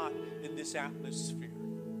matter not in this atmosphere.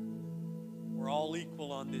 We're all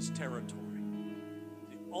equal on this territory.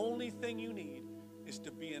 The only thing you need is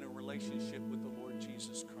to be in a relationship with the Lord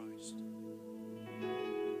Jesus Christ.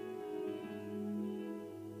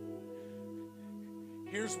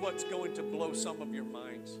 Here's what's going to blow some of your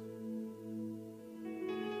minds.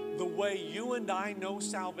 The way you and I know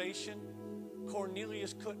salvation,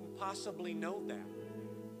 Cornelius couldn't possibly know that.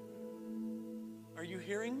 Are you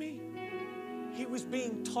hearing me? He was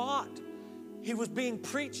being taught. He was being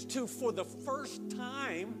preached to for the first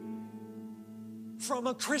time from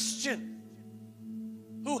a Christian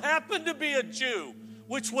who happened to be a Jew,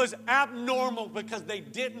 which was abnormal because they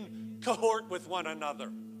didn't cohort with one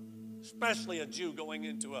another, especially a Jew going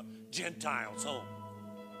into a Gentile's home.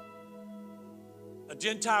 A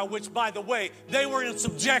Gentile, which, by the way, they were in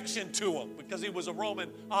subjection to him because he was a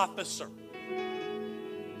Roman officer.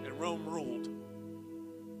 And Rome ruled.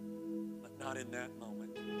 But not in that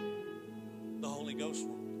moment. The Holy Ghost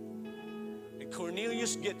ruled. And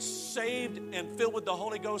Cornelius gets saved and filled with the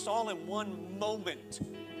Holy Ghost all in one moment.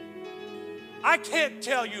 I can't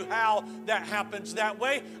tell you how that happens that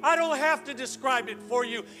way. I don't have to describe it for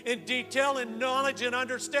you in detail and knowledge and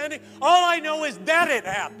understanding. All I know is that it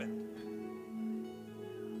happened.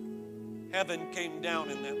 Heaven came down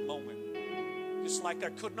in that moment. Just like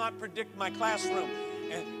I could not predict my classroom.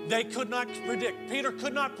 And they could not predict. Peter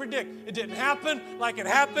could not predict. It didn't happen like it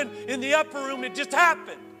happened in the upper room. It just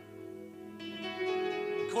happened.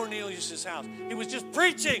 In Cornelius' house. He was just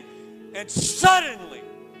preaching. And suddenly,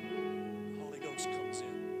 the Holy Ghost comes in.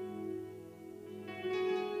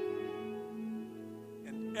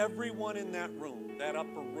 And everyone in that room, that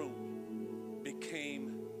upper room,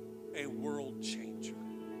 became a world changer.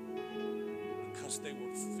 Because they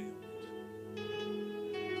were filled.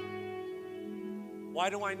 Why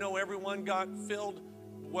do I know everyone got filled?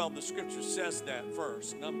 Well, the scripture says that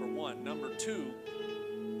first, number one. Number two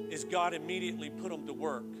is God immediately put them to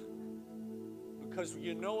work. Because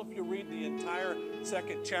you know, if you read the entire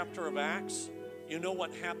second chapter of Acts, you know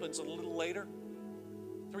what happens a little later?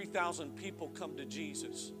 3,000 people come to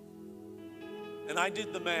Jesus. And I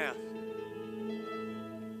did the math.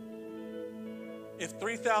 If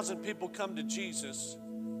 3,000 people come to Jesus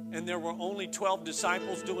and there were only 12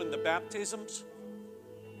 disciples doing the baptisms,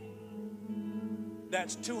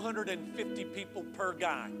 that's 250 people per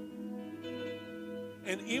guy.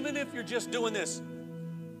 And even if you're just doing this,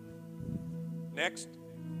 next,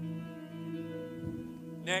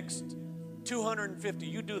 250,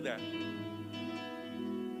 you do that.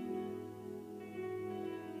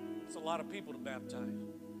 a lot of people to baptize.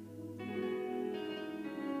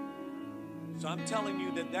 So I'm telling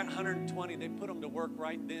you that 120, they put them to work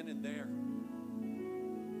right then and there.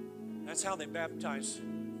 That's how they baptized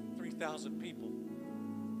 3,000 people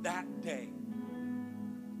that day.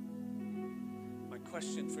 My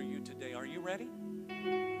question for you today, are you ready?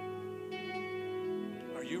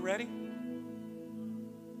 Are you ready?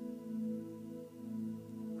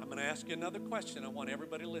 I'm going to ask you another question. I want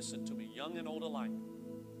everybody to listen to me, young and old alike.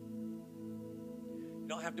 You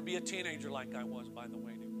don't have to be a teenager like I was, by the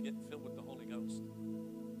way, to get filled with the Holy Ghost.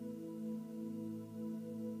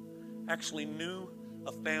 Actually knew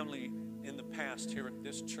a family in the past here at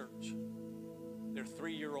this church. Their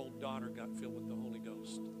 3-year-old daughter got filled with the Holy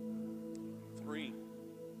Ghost. 3.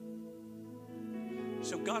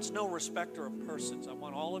 So God's no respecter of persons. I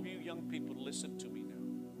want all of you young people to listen to me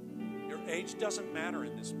now. Your age doesn't matter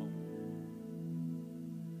in this moment.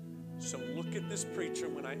 So look at this preacher.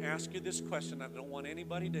 When I ask you this question, I don't want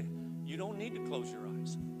anybody to, you don't need to close your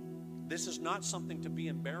eyes. This is not something to be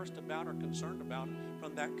embarrassed about or concerned about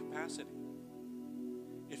from that capacity.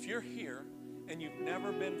 If you're here and you've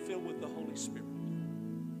never been filled with the Holy Spirit,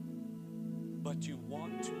 but you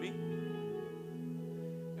want to be,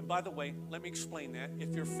 and by the way, let me explain that.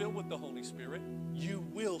 If you're filled with the Holy Spirit, you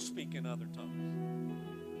will speak in other tongues.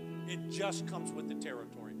 It just comes with the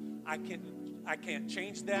territory. I can't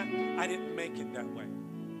change that. I didn't make it that way.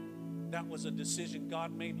 That was a decision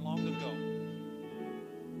God made long ago.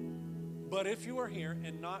 But if you are here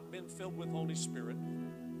and not been filled with Holy Spirit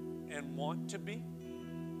and want to be,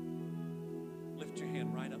 lift your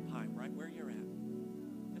hand right up high, right where you're at.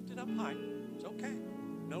 Lift it up high. It's okay.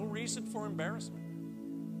 No reason for embarrassment.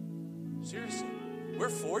 Seriously, we're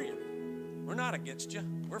for you. We're not against you.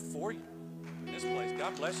 We're for you in this place.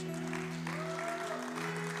 God bless you.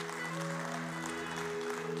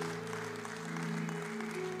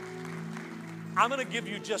 I'm going to give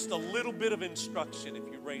you just a little bit of instruction if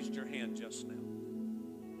you raised your hand just now.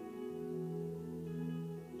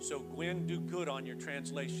 So Gwen, do good on your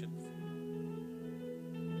translation.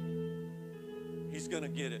 He's going to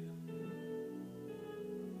get it.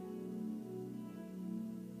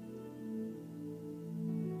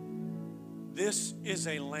 This is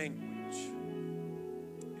a language.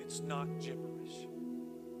 It's not gibberish.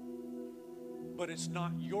 But it's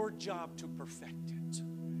not your job to perfect it.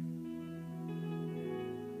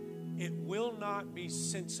 It will not be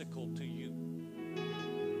sensical to you.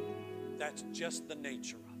 That's just the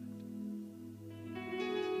nature of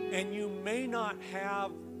it. And you may not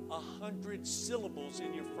have 100 syllables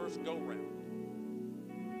in your first go-round.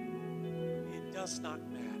 It does not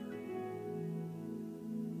matter.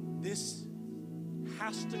 This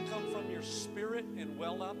has to come from your spirit and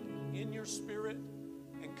well up in your spirit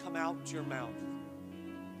and come out your mouth.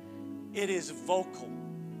 It is vocal,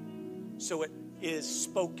 so it is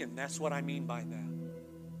spoken. That's what I mean by that.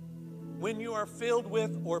 When you are filled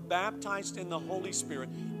with or baptized in the Holy Spirit,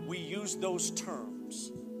 we use those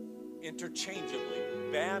terms interchangeably.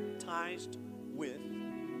 Baptized with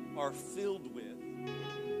or filled with,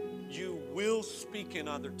 you will speak in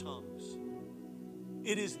other tongues.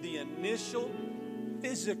 It is the initial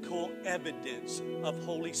physical evidence of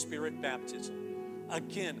Holy Spirit baptism.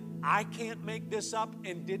 Again, I can't make this up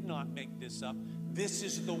and did not make this up. This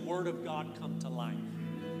is the Word of God come to life.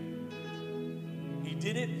 He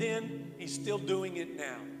did it then, He's still doing it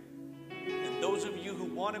now. And those of you who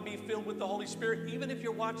want to be filled with the Holy Spirit, even if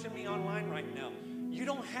you're watching me online right now, you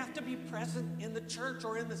don't have to be present in the church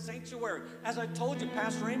or in the sanctuary. As I told you,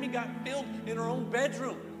 Pastor Amy got filled in her own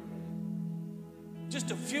bedroom.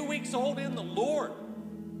 Just a few weeks old in the Lord.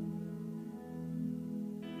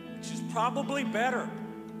 Which is probably better.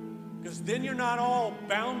 Because then you're not all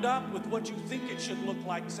bound up with what you think it should look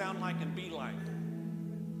like, sound like, and be like.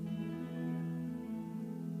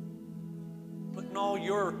 Putting all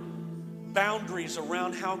your boundaries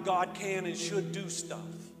around how God can and should do stuff.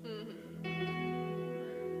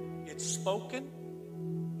 It's spoken.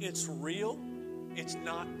 It's real. It's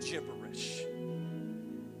not gibberish.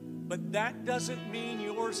 But that doesn't mean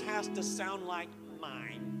yours has to sound like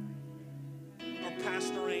mine or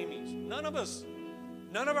Pastor Amy's. None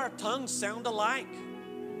of our tongues sound alike.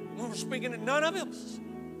 When we're speaking, none of us.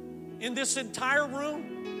 In this entire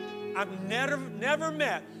room, I've never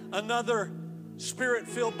met another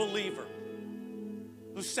Spirit-filled believer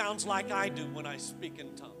who sounds like I do when I speak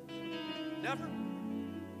in tongues. Never.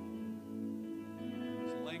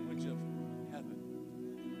 It's the language of heaven.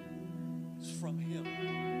 It's from Him,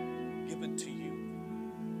 given to you.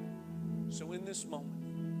 So in this moment,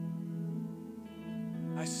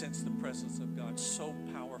 I sense the presence of God so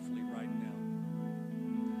powerfully right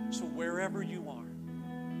now. So wherever you are,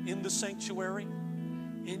 in the sanctuary,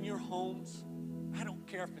 in your homes. I don't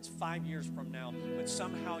care if it's 5 years from now, but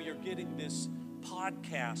somehow you're getting this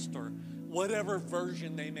podcast or whatever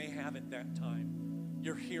version they may have at that time.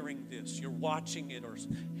 You're hearing this. You're watching it or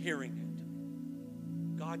hearing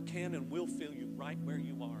it. God can and will fill you right where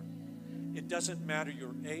you are. It doesn't matter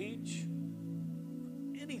your age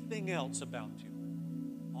or anything else about you.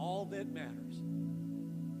 All that matters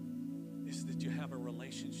is that you have a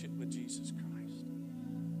relationship with Jesus Christ.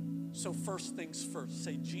 So first things first,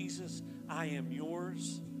 say, Jesus, I am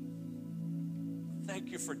yours.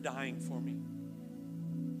 Thank you for dying for me.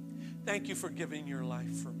 Thank you for giving your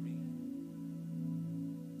life for me.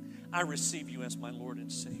 I receive you as my Lord and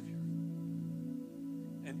Savior.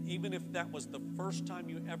 And even if that was the first time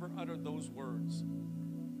you ever uttered those words,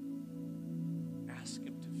 ask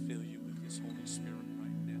Him to fill you with His Holy Spirit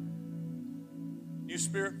right now. You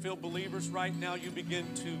Spirit-filled believers, right now you begin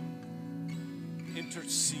to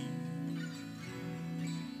intercede.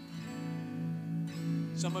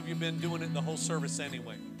 Some of you have been doing it the whole service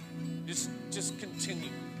anyway. Just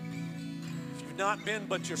continue. If you've not been,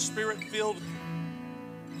 but you're Spirit-filled,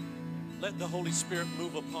 let the Holy Spirit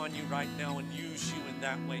move upon you right now and use you in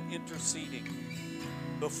that way, interceding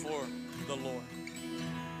before the Lord.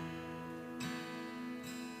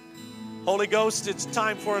 Holy Ghost, it's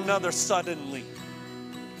time for another suddenly.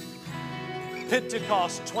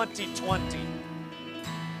 Pentecost 2020.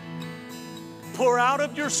 Pour out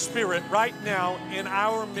of your Spirit right now in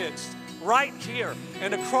our midst, right here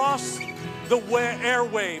and across the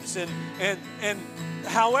airwaves and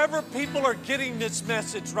however people are getting this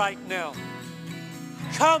message right now.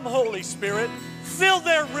 Come, Holy Spirit, fill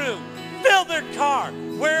their room, fill their car,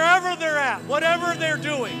 wherever they're at, whatever they're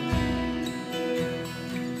doing.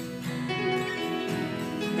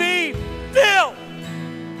 Be filled.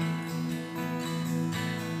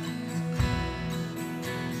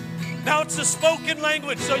 Now it's a spoken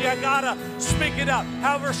language, so you gotta speak it out.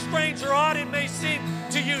 However strange or odd it may seem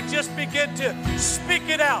to you, just begin to speak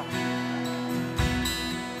it out.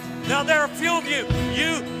 Now there are a few of you,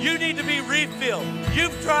 you need to be refilled.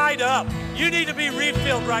 You've dried up. You need to be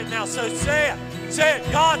refilled right now. So say it. Say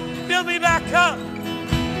it. God, fill me back up.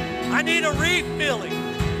 I need a refilling.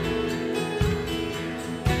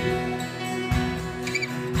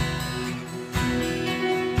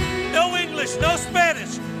 No English, no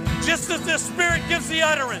Spanish. Just as the Spirit gives the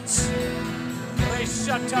utterance. There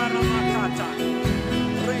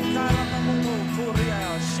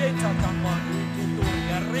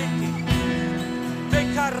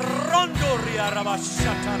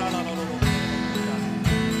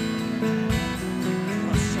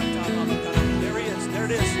he is. There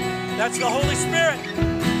it is. That's the Holy Spirit.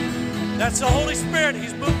 That's the Holy Spirit.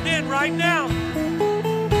 He's moved in right now.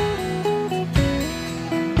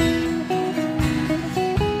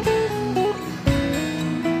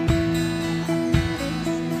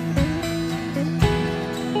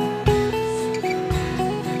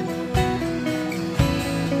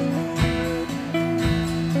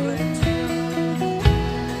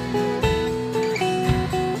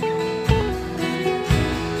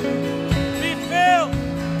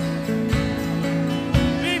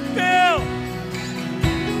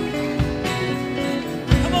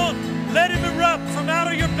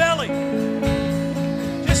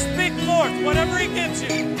 Whatever He gives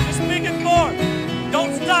you, just speak it forth.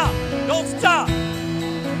 Don't stop. Don't stop.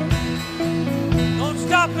 Don't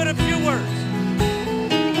stop at a few words.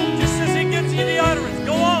 Just as He gives you the utterance,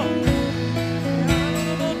 go on.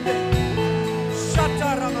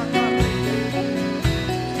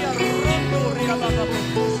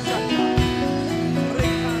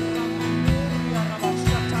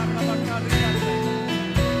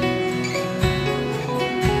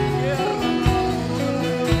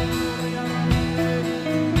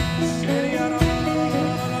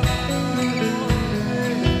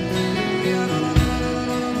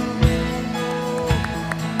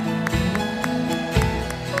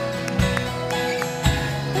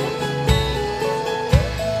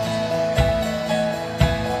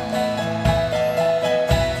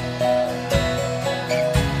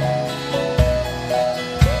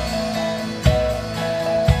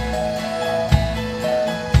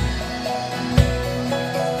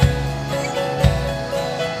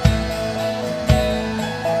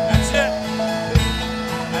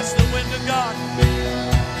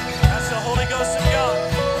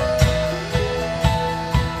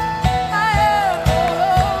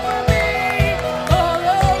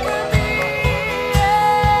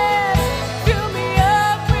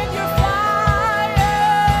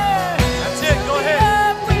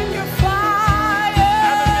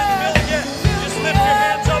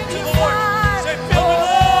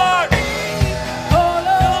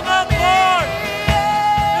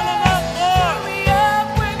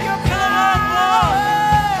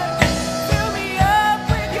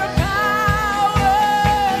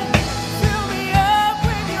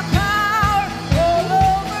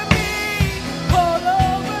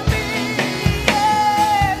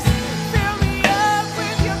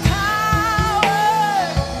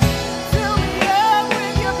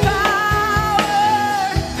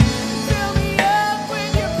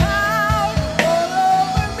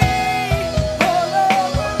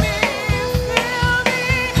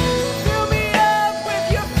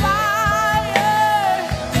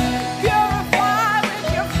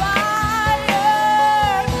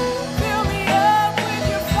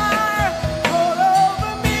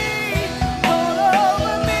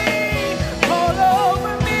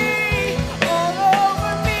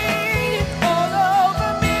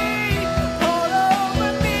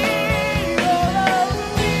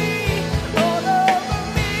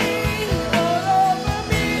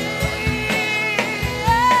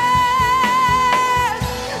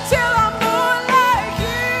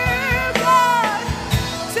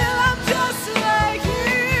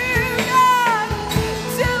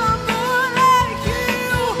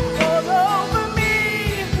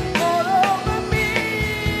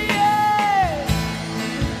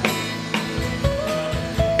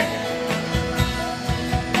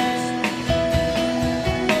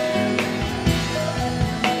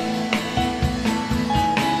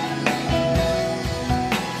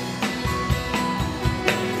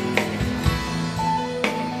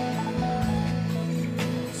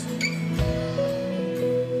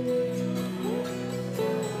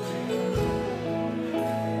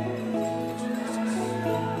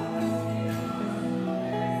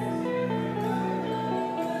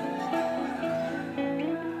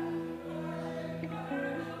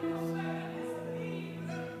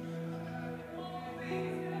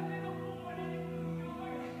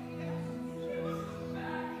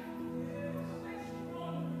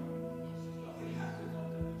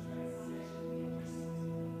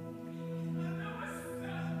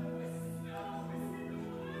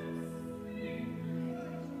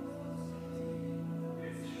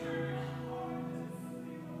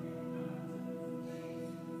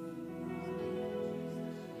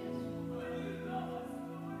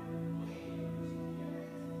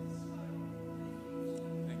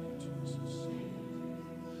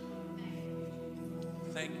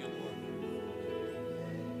 Thank you, Lord.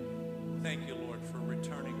 Thank you, Lord, for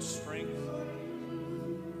returning strength.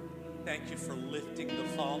 Thank you for lifting the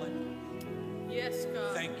fallen. Yes,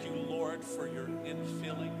 God. Thank you, Lord, for your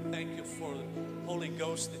infilling. Thank you for the Holy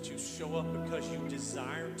Ghost that you show up because you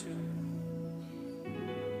desire to.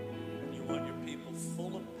 You want your people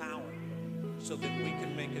full of power so that we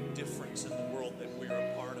can make a difference in the world that we're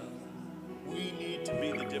a part of. We need to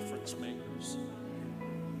be the difference makers.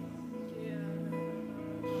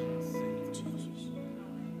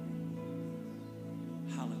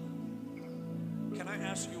 Can I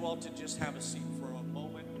ask you all to just have a seat for a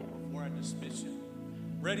moment before I dismiss you?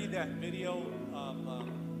 Ready that video of...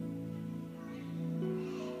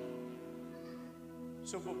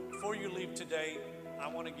 So before you leave today, I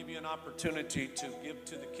want to give you an opportunity to give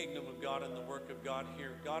to the kingdom of God and the work of God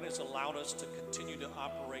here. God has allowed us to continue to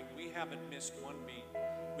operate. We haven't missed one beat.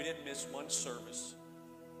 We didn't miss one service.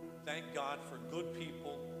 Thank God for good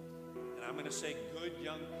people. And I'm going to say good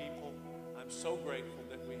young people. I'm so grateful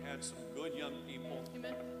that we had some good young people.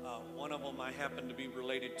 Amen. One of them I happen to be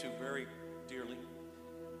related to very dearly.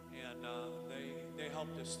 And they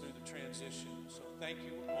helped us through the transition. So thank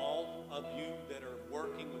you, all of you that are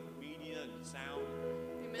working with media and sound.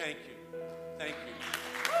 Amen. Thank you. Thank you.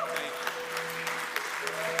 Thank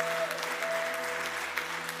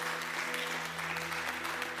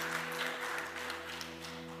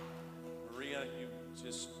you. Maria, you're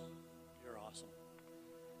awesome.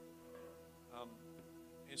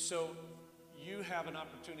 And so you have an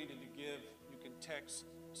opportunity to give. You can text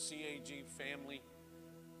CAG Family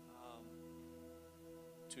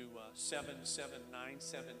to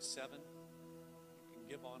 77977. You can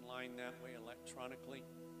give online that way electronically.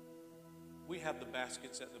 We have the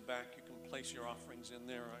baskets at the back. You can place your offerings in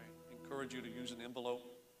there. I encourage you to use an envelope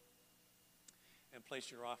and place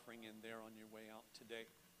your offering in there on your way out today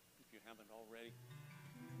if you haven't already.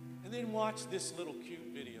 And then watch this little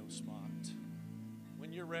cute video spot.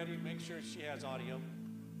 When you're ready, make sure she has audio.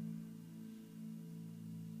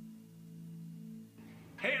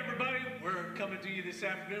 Hey everybody, we're coming to you this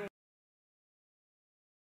afternoon.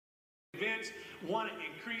 Events want to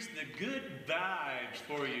increase the good vibes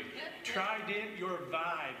for you. Trident your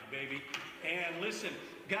vibes, baby. And listen,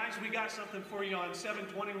 guys, we got something for you on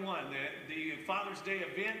 7/21, the Father's Day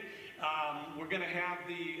event. We're going to have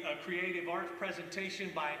the creative arts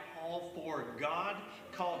presentation by All for God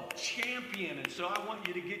called Champion. And so I want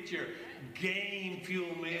you to get your game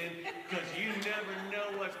fuel, man, because you never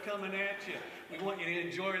know what's coming at you. We want you to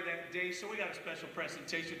enjoy that day. So we got a special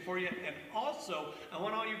presentation for you. And also, I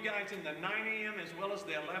want all you guys in the 9 a.m. as well as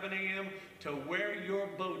the 11 a.m. to wear your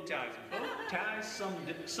bow ties. Bow ties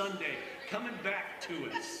Sunday coming back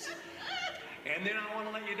to us. And then I want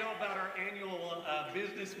to let you know about our annual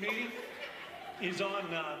business meeting. Is on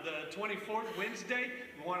the 24th, Wednesday.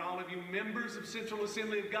 We want all of you members of Central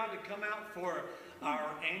Assembly of God to come out for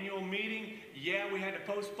our annual meeting. Yeah, we had to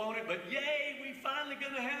postpone it, but yay, we finally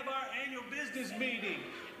going to have our annual business meeting.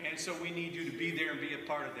 And so we need you to be there and be a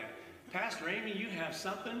part of that. Pastor Amy, you have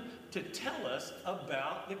something to tell us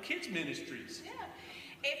about the kids ministries. Yeah.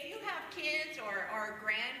 If you have kids or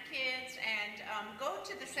grandkids, and go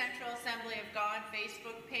to the Central Assembly of God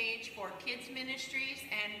Facebook page for kids ministries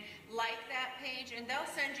and like that page, and they'll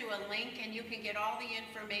send you a link and you can get all the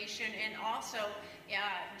information, and also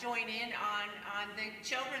join in on the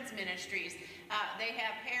children's ministries. They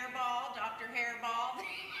have Hairball, Dr. Hairball,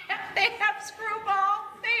 they have Screwball,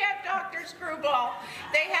 they have Dr. Screwball.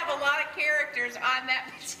 They have a lot of characters on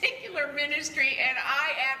that particular ministry, and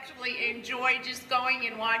I actually enjoy just going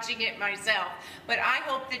and watching it myself. But I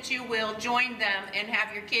hope that you will join them and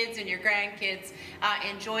have your kids and your grandkids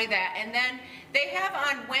enjoy that. And then they have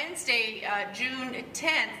on Wednesday, June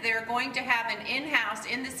 10th, they're going to have an in-house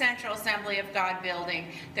in the Central Assembly of God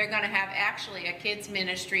building. They're going to have actually a kids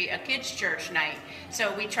ministry, a kids church night.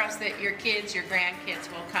 So we trust that your kids, your grandkids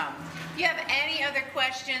will come. If you have any other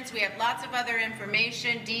questions, we have lots of other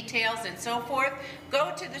information, details, and so forth.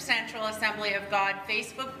 Go to the Central Assembly of God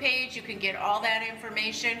Facebook page. You can get all that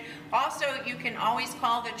information. Also, you can always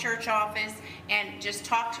call the church office and just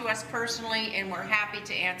talk to us personally, and we're happy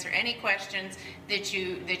to answer any questions that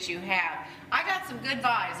you have. I got some good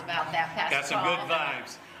vibes about that, Pastor Got some Paul. good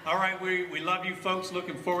vibes. All right, we love you folks.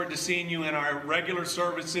 Looking forward to seeing you in our regular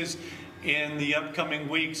services in the upcoming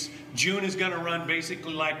weeks. June is going to run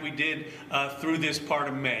basically like we did through this part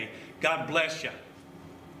of May. God bless you.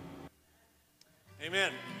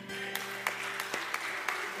 Amen.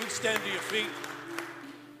 Please stand to your feet.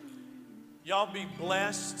 Y'all be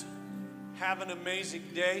blessed. Have an amazing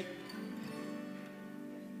day.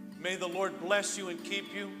 May the Lord bless you and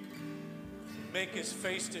keep you. Make his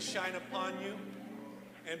face to shine upon you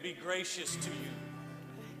and be gracious to you.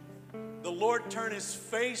 The Lord turn his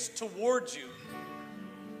face towards you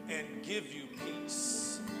and give you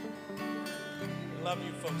peace. I love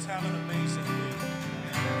you folks. Have an amazing week.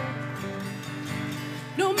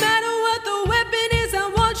 No matter what the weapon is, I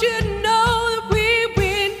want you to know that we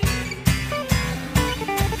win.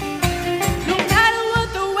 No matter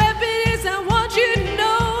what the weapon is, I want you to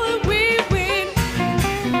know that we win.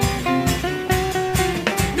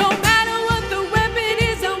 No matter what the weapon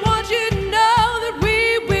is, I want you to know that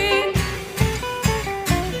we win.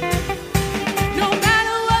 No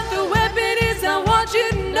matter what the weapon is, I want you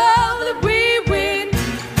to know that we win.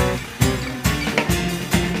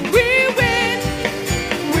 We win.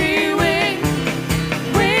 We win.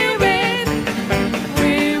 We win.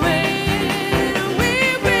 We win. We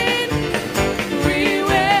win. We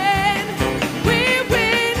win. We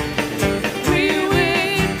win. We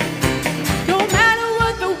win. No matter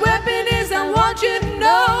what the weapon is, I want you to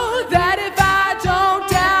know that if I don't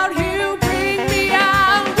doubt, he'll bring me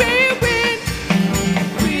out. We win.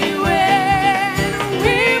 We win.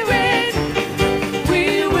 We win. We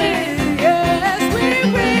win. Yes, we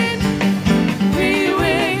win. We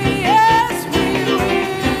win. Yes, we win.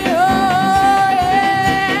 Oh,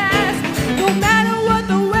 yes. No matter what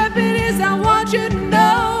the weapon is, I want you to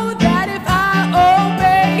know that if I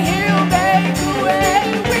obey, he'll make a way.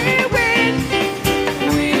 We win.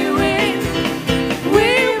 We win. We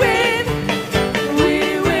win. We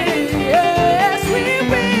win. Yes, we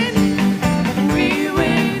win. We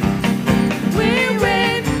win. We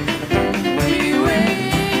win. We win.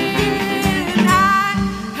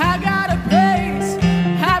 I've got a praise.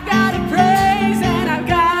 I've got a praise, and I've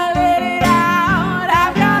got to let it out.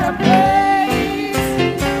 I've got a praise.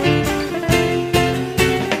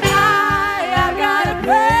 I've got a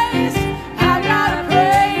praise. I've got a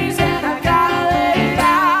praise, and I've got to let it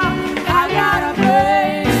out. I've got a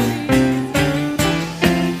praise.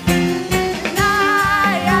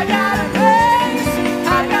 I've got a praise.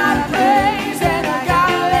 I've got a praise, and I've got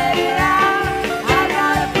to let it out. I've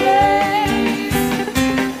got a praise.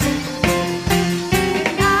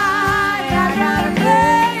 I've got a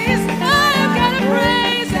praise. I've got a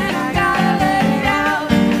praise, and I've got to let it out.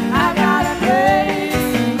 I've got a praise.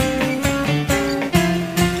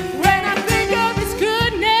 When I think of his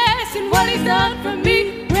goodness and what he's done for me,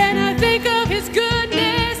 when I think of his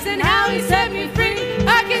goodness and how he set me free,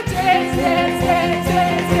 I can dance, dance, dance,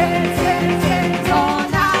 dance, dance, dance, dance all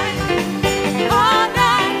night, all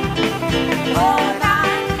night, all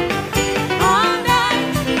night, all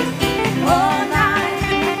night, all night,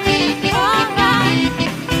 all night,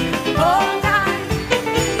 all night,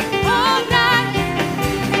 all night.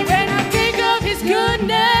 When I think of his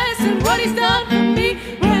goodness and what he's done for me,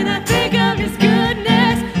 when I think of his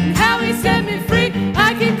goodness and how he set me free,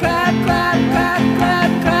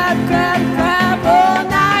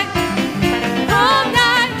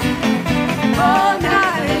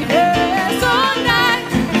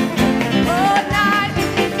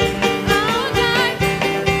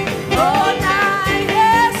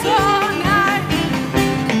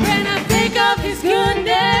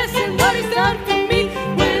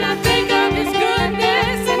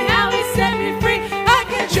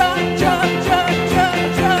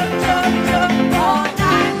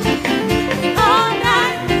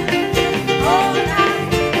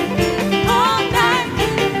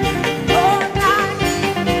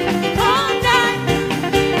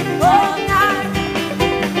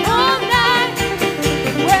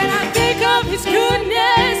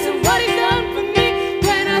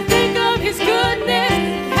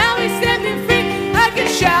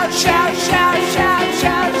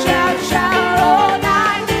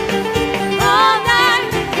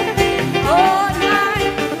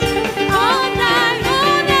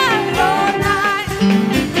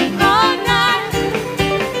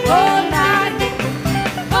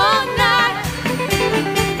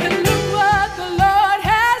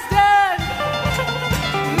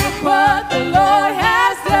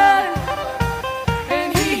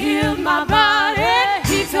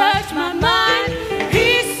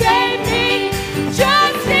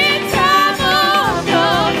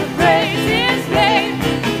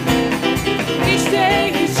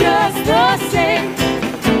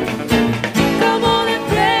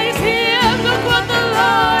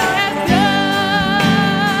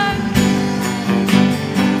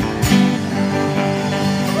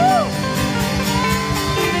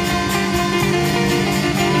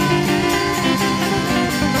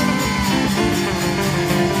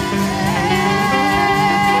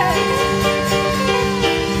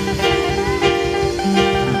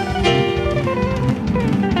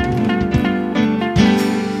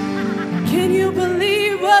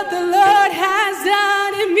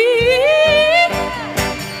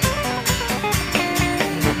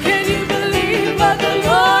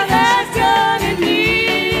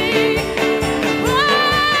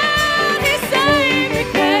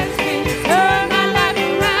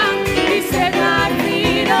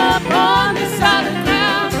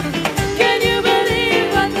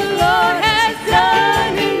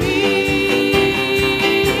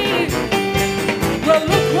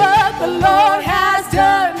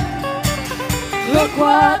 Look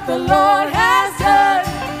what the Lord has done.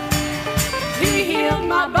 He healed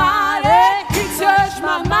my body, He touched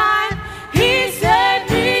my mind, He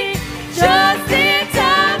saved me just in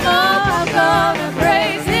time. Oh, I'm gonna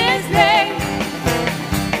praise His name.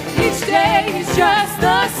 Each day He's just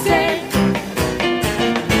the same.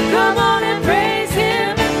 Come on and praise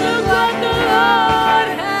Him. Look what the Lord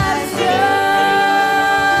has done.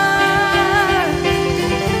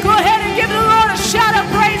 Go ahead and give the Lord a shout of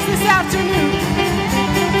praise this afternoon.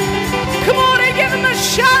 Come on and give Him a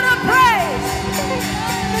shout of praise.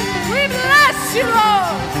 We bless you,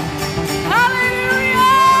 Lord.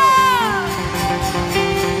 Hallelujah.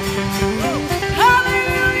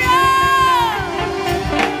 Hallelujah.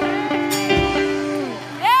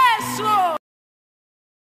 Yes, Lord.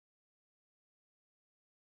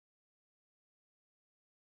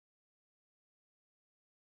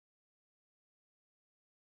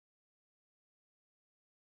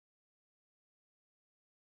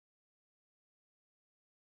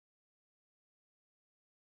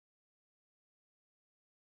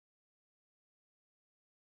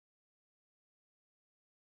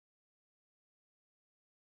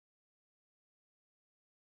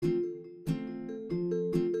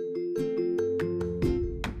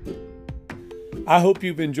 I hope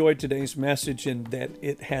you've enjoyed today's message and that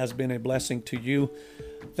it has been a blessing to you.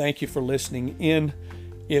 Thank you for listening in.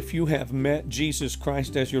 If you have met Jesus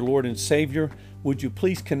Christ as your Lord and Savior, would you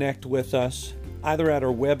please connect with us either at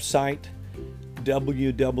our website,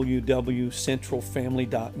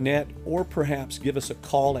 www.centralfamily.net, or perhaps give us a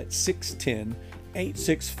call at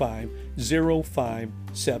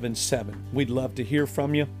 610-865-0577. We'd love to hear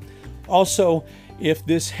from you. Also, if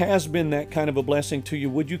this has been that kind of a blessing to you,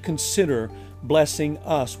 would you consider blessing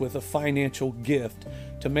us with a financial gift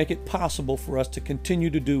to make it possible for us to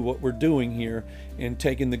continue to do what we're doing here in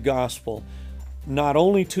taking the gospel not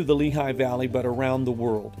only to the Lehigh Valley but around the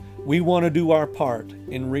world. We want to do our part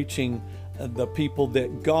in reaching the people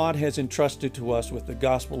that God has entrusted to us with the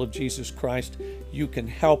gospel of Jesus Christ. You can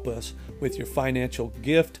help us with your financial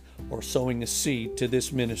gift or sowing a seed to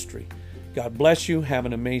this ministry. God bless you. Have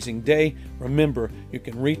an amazing day. Remember, you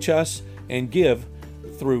can reach us and give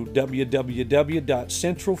through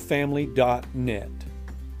www.centralfamily.net.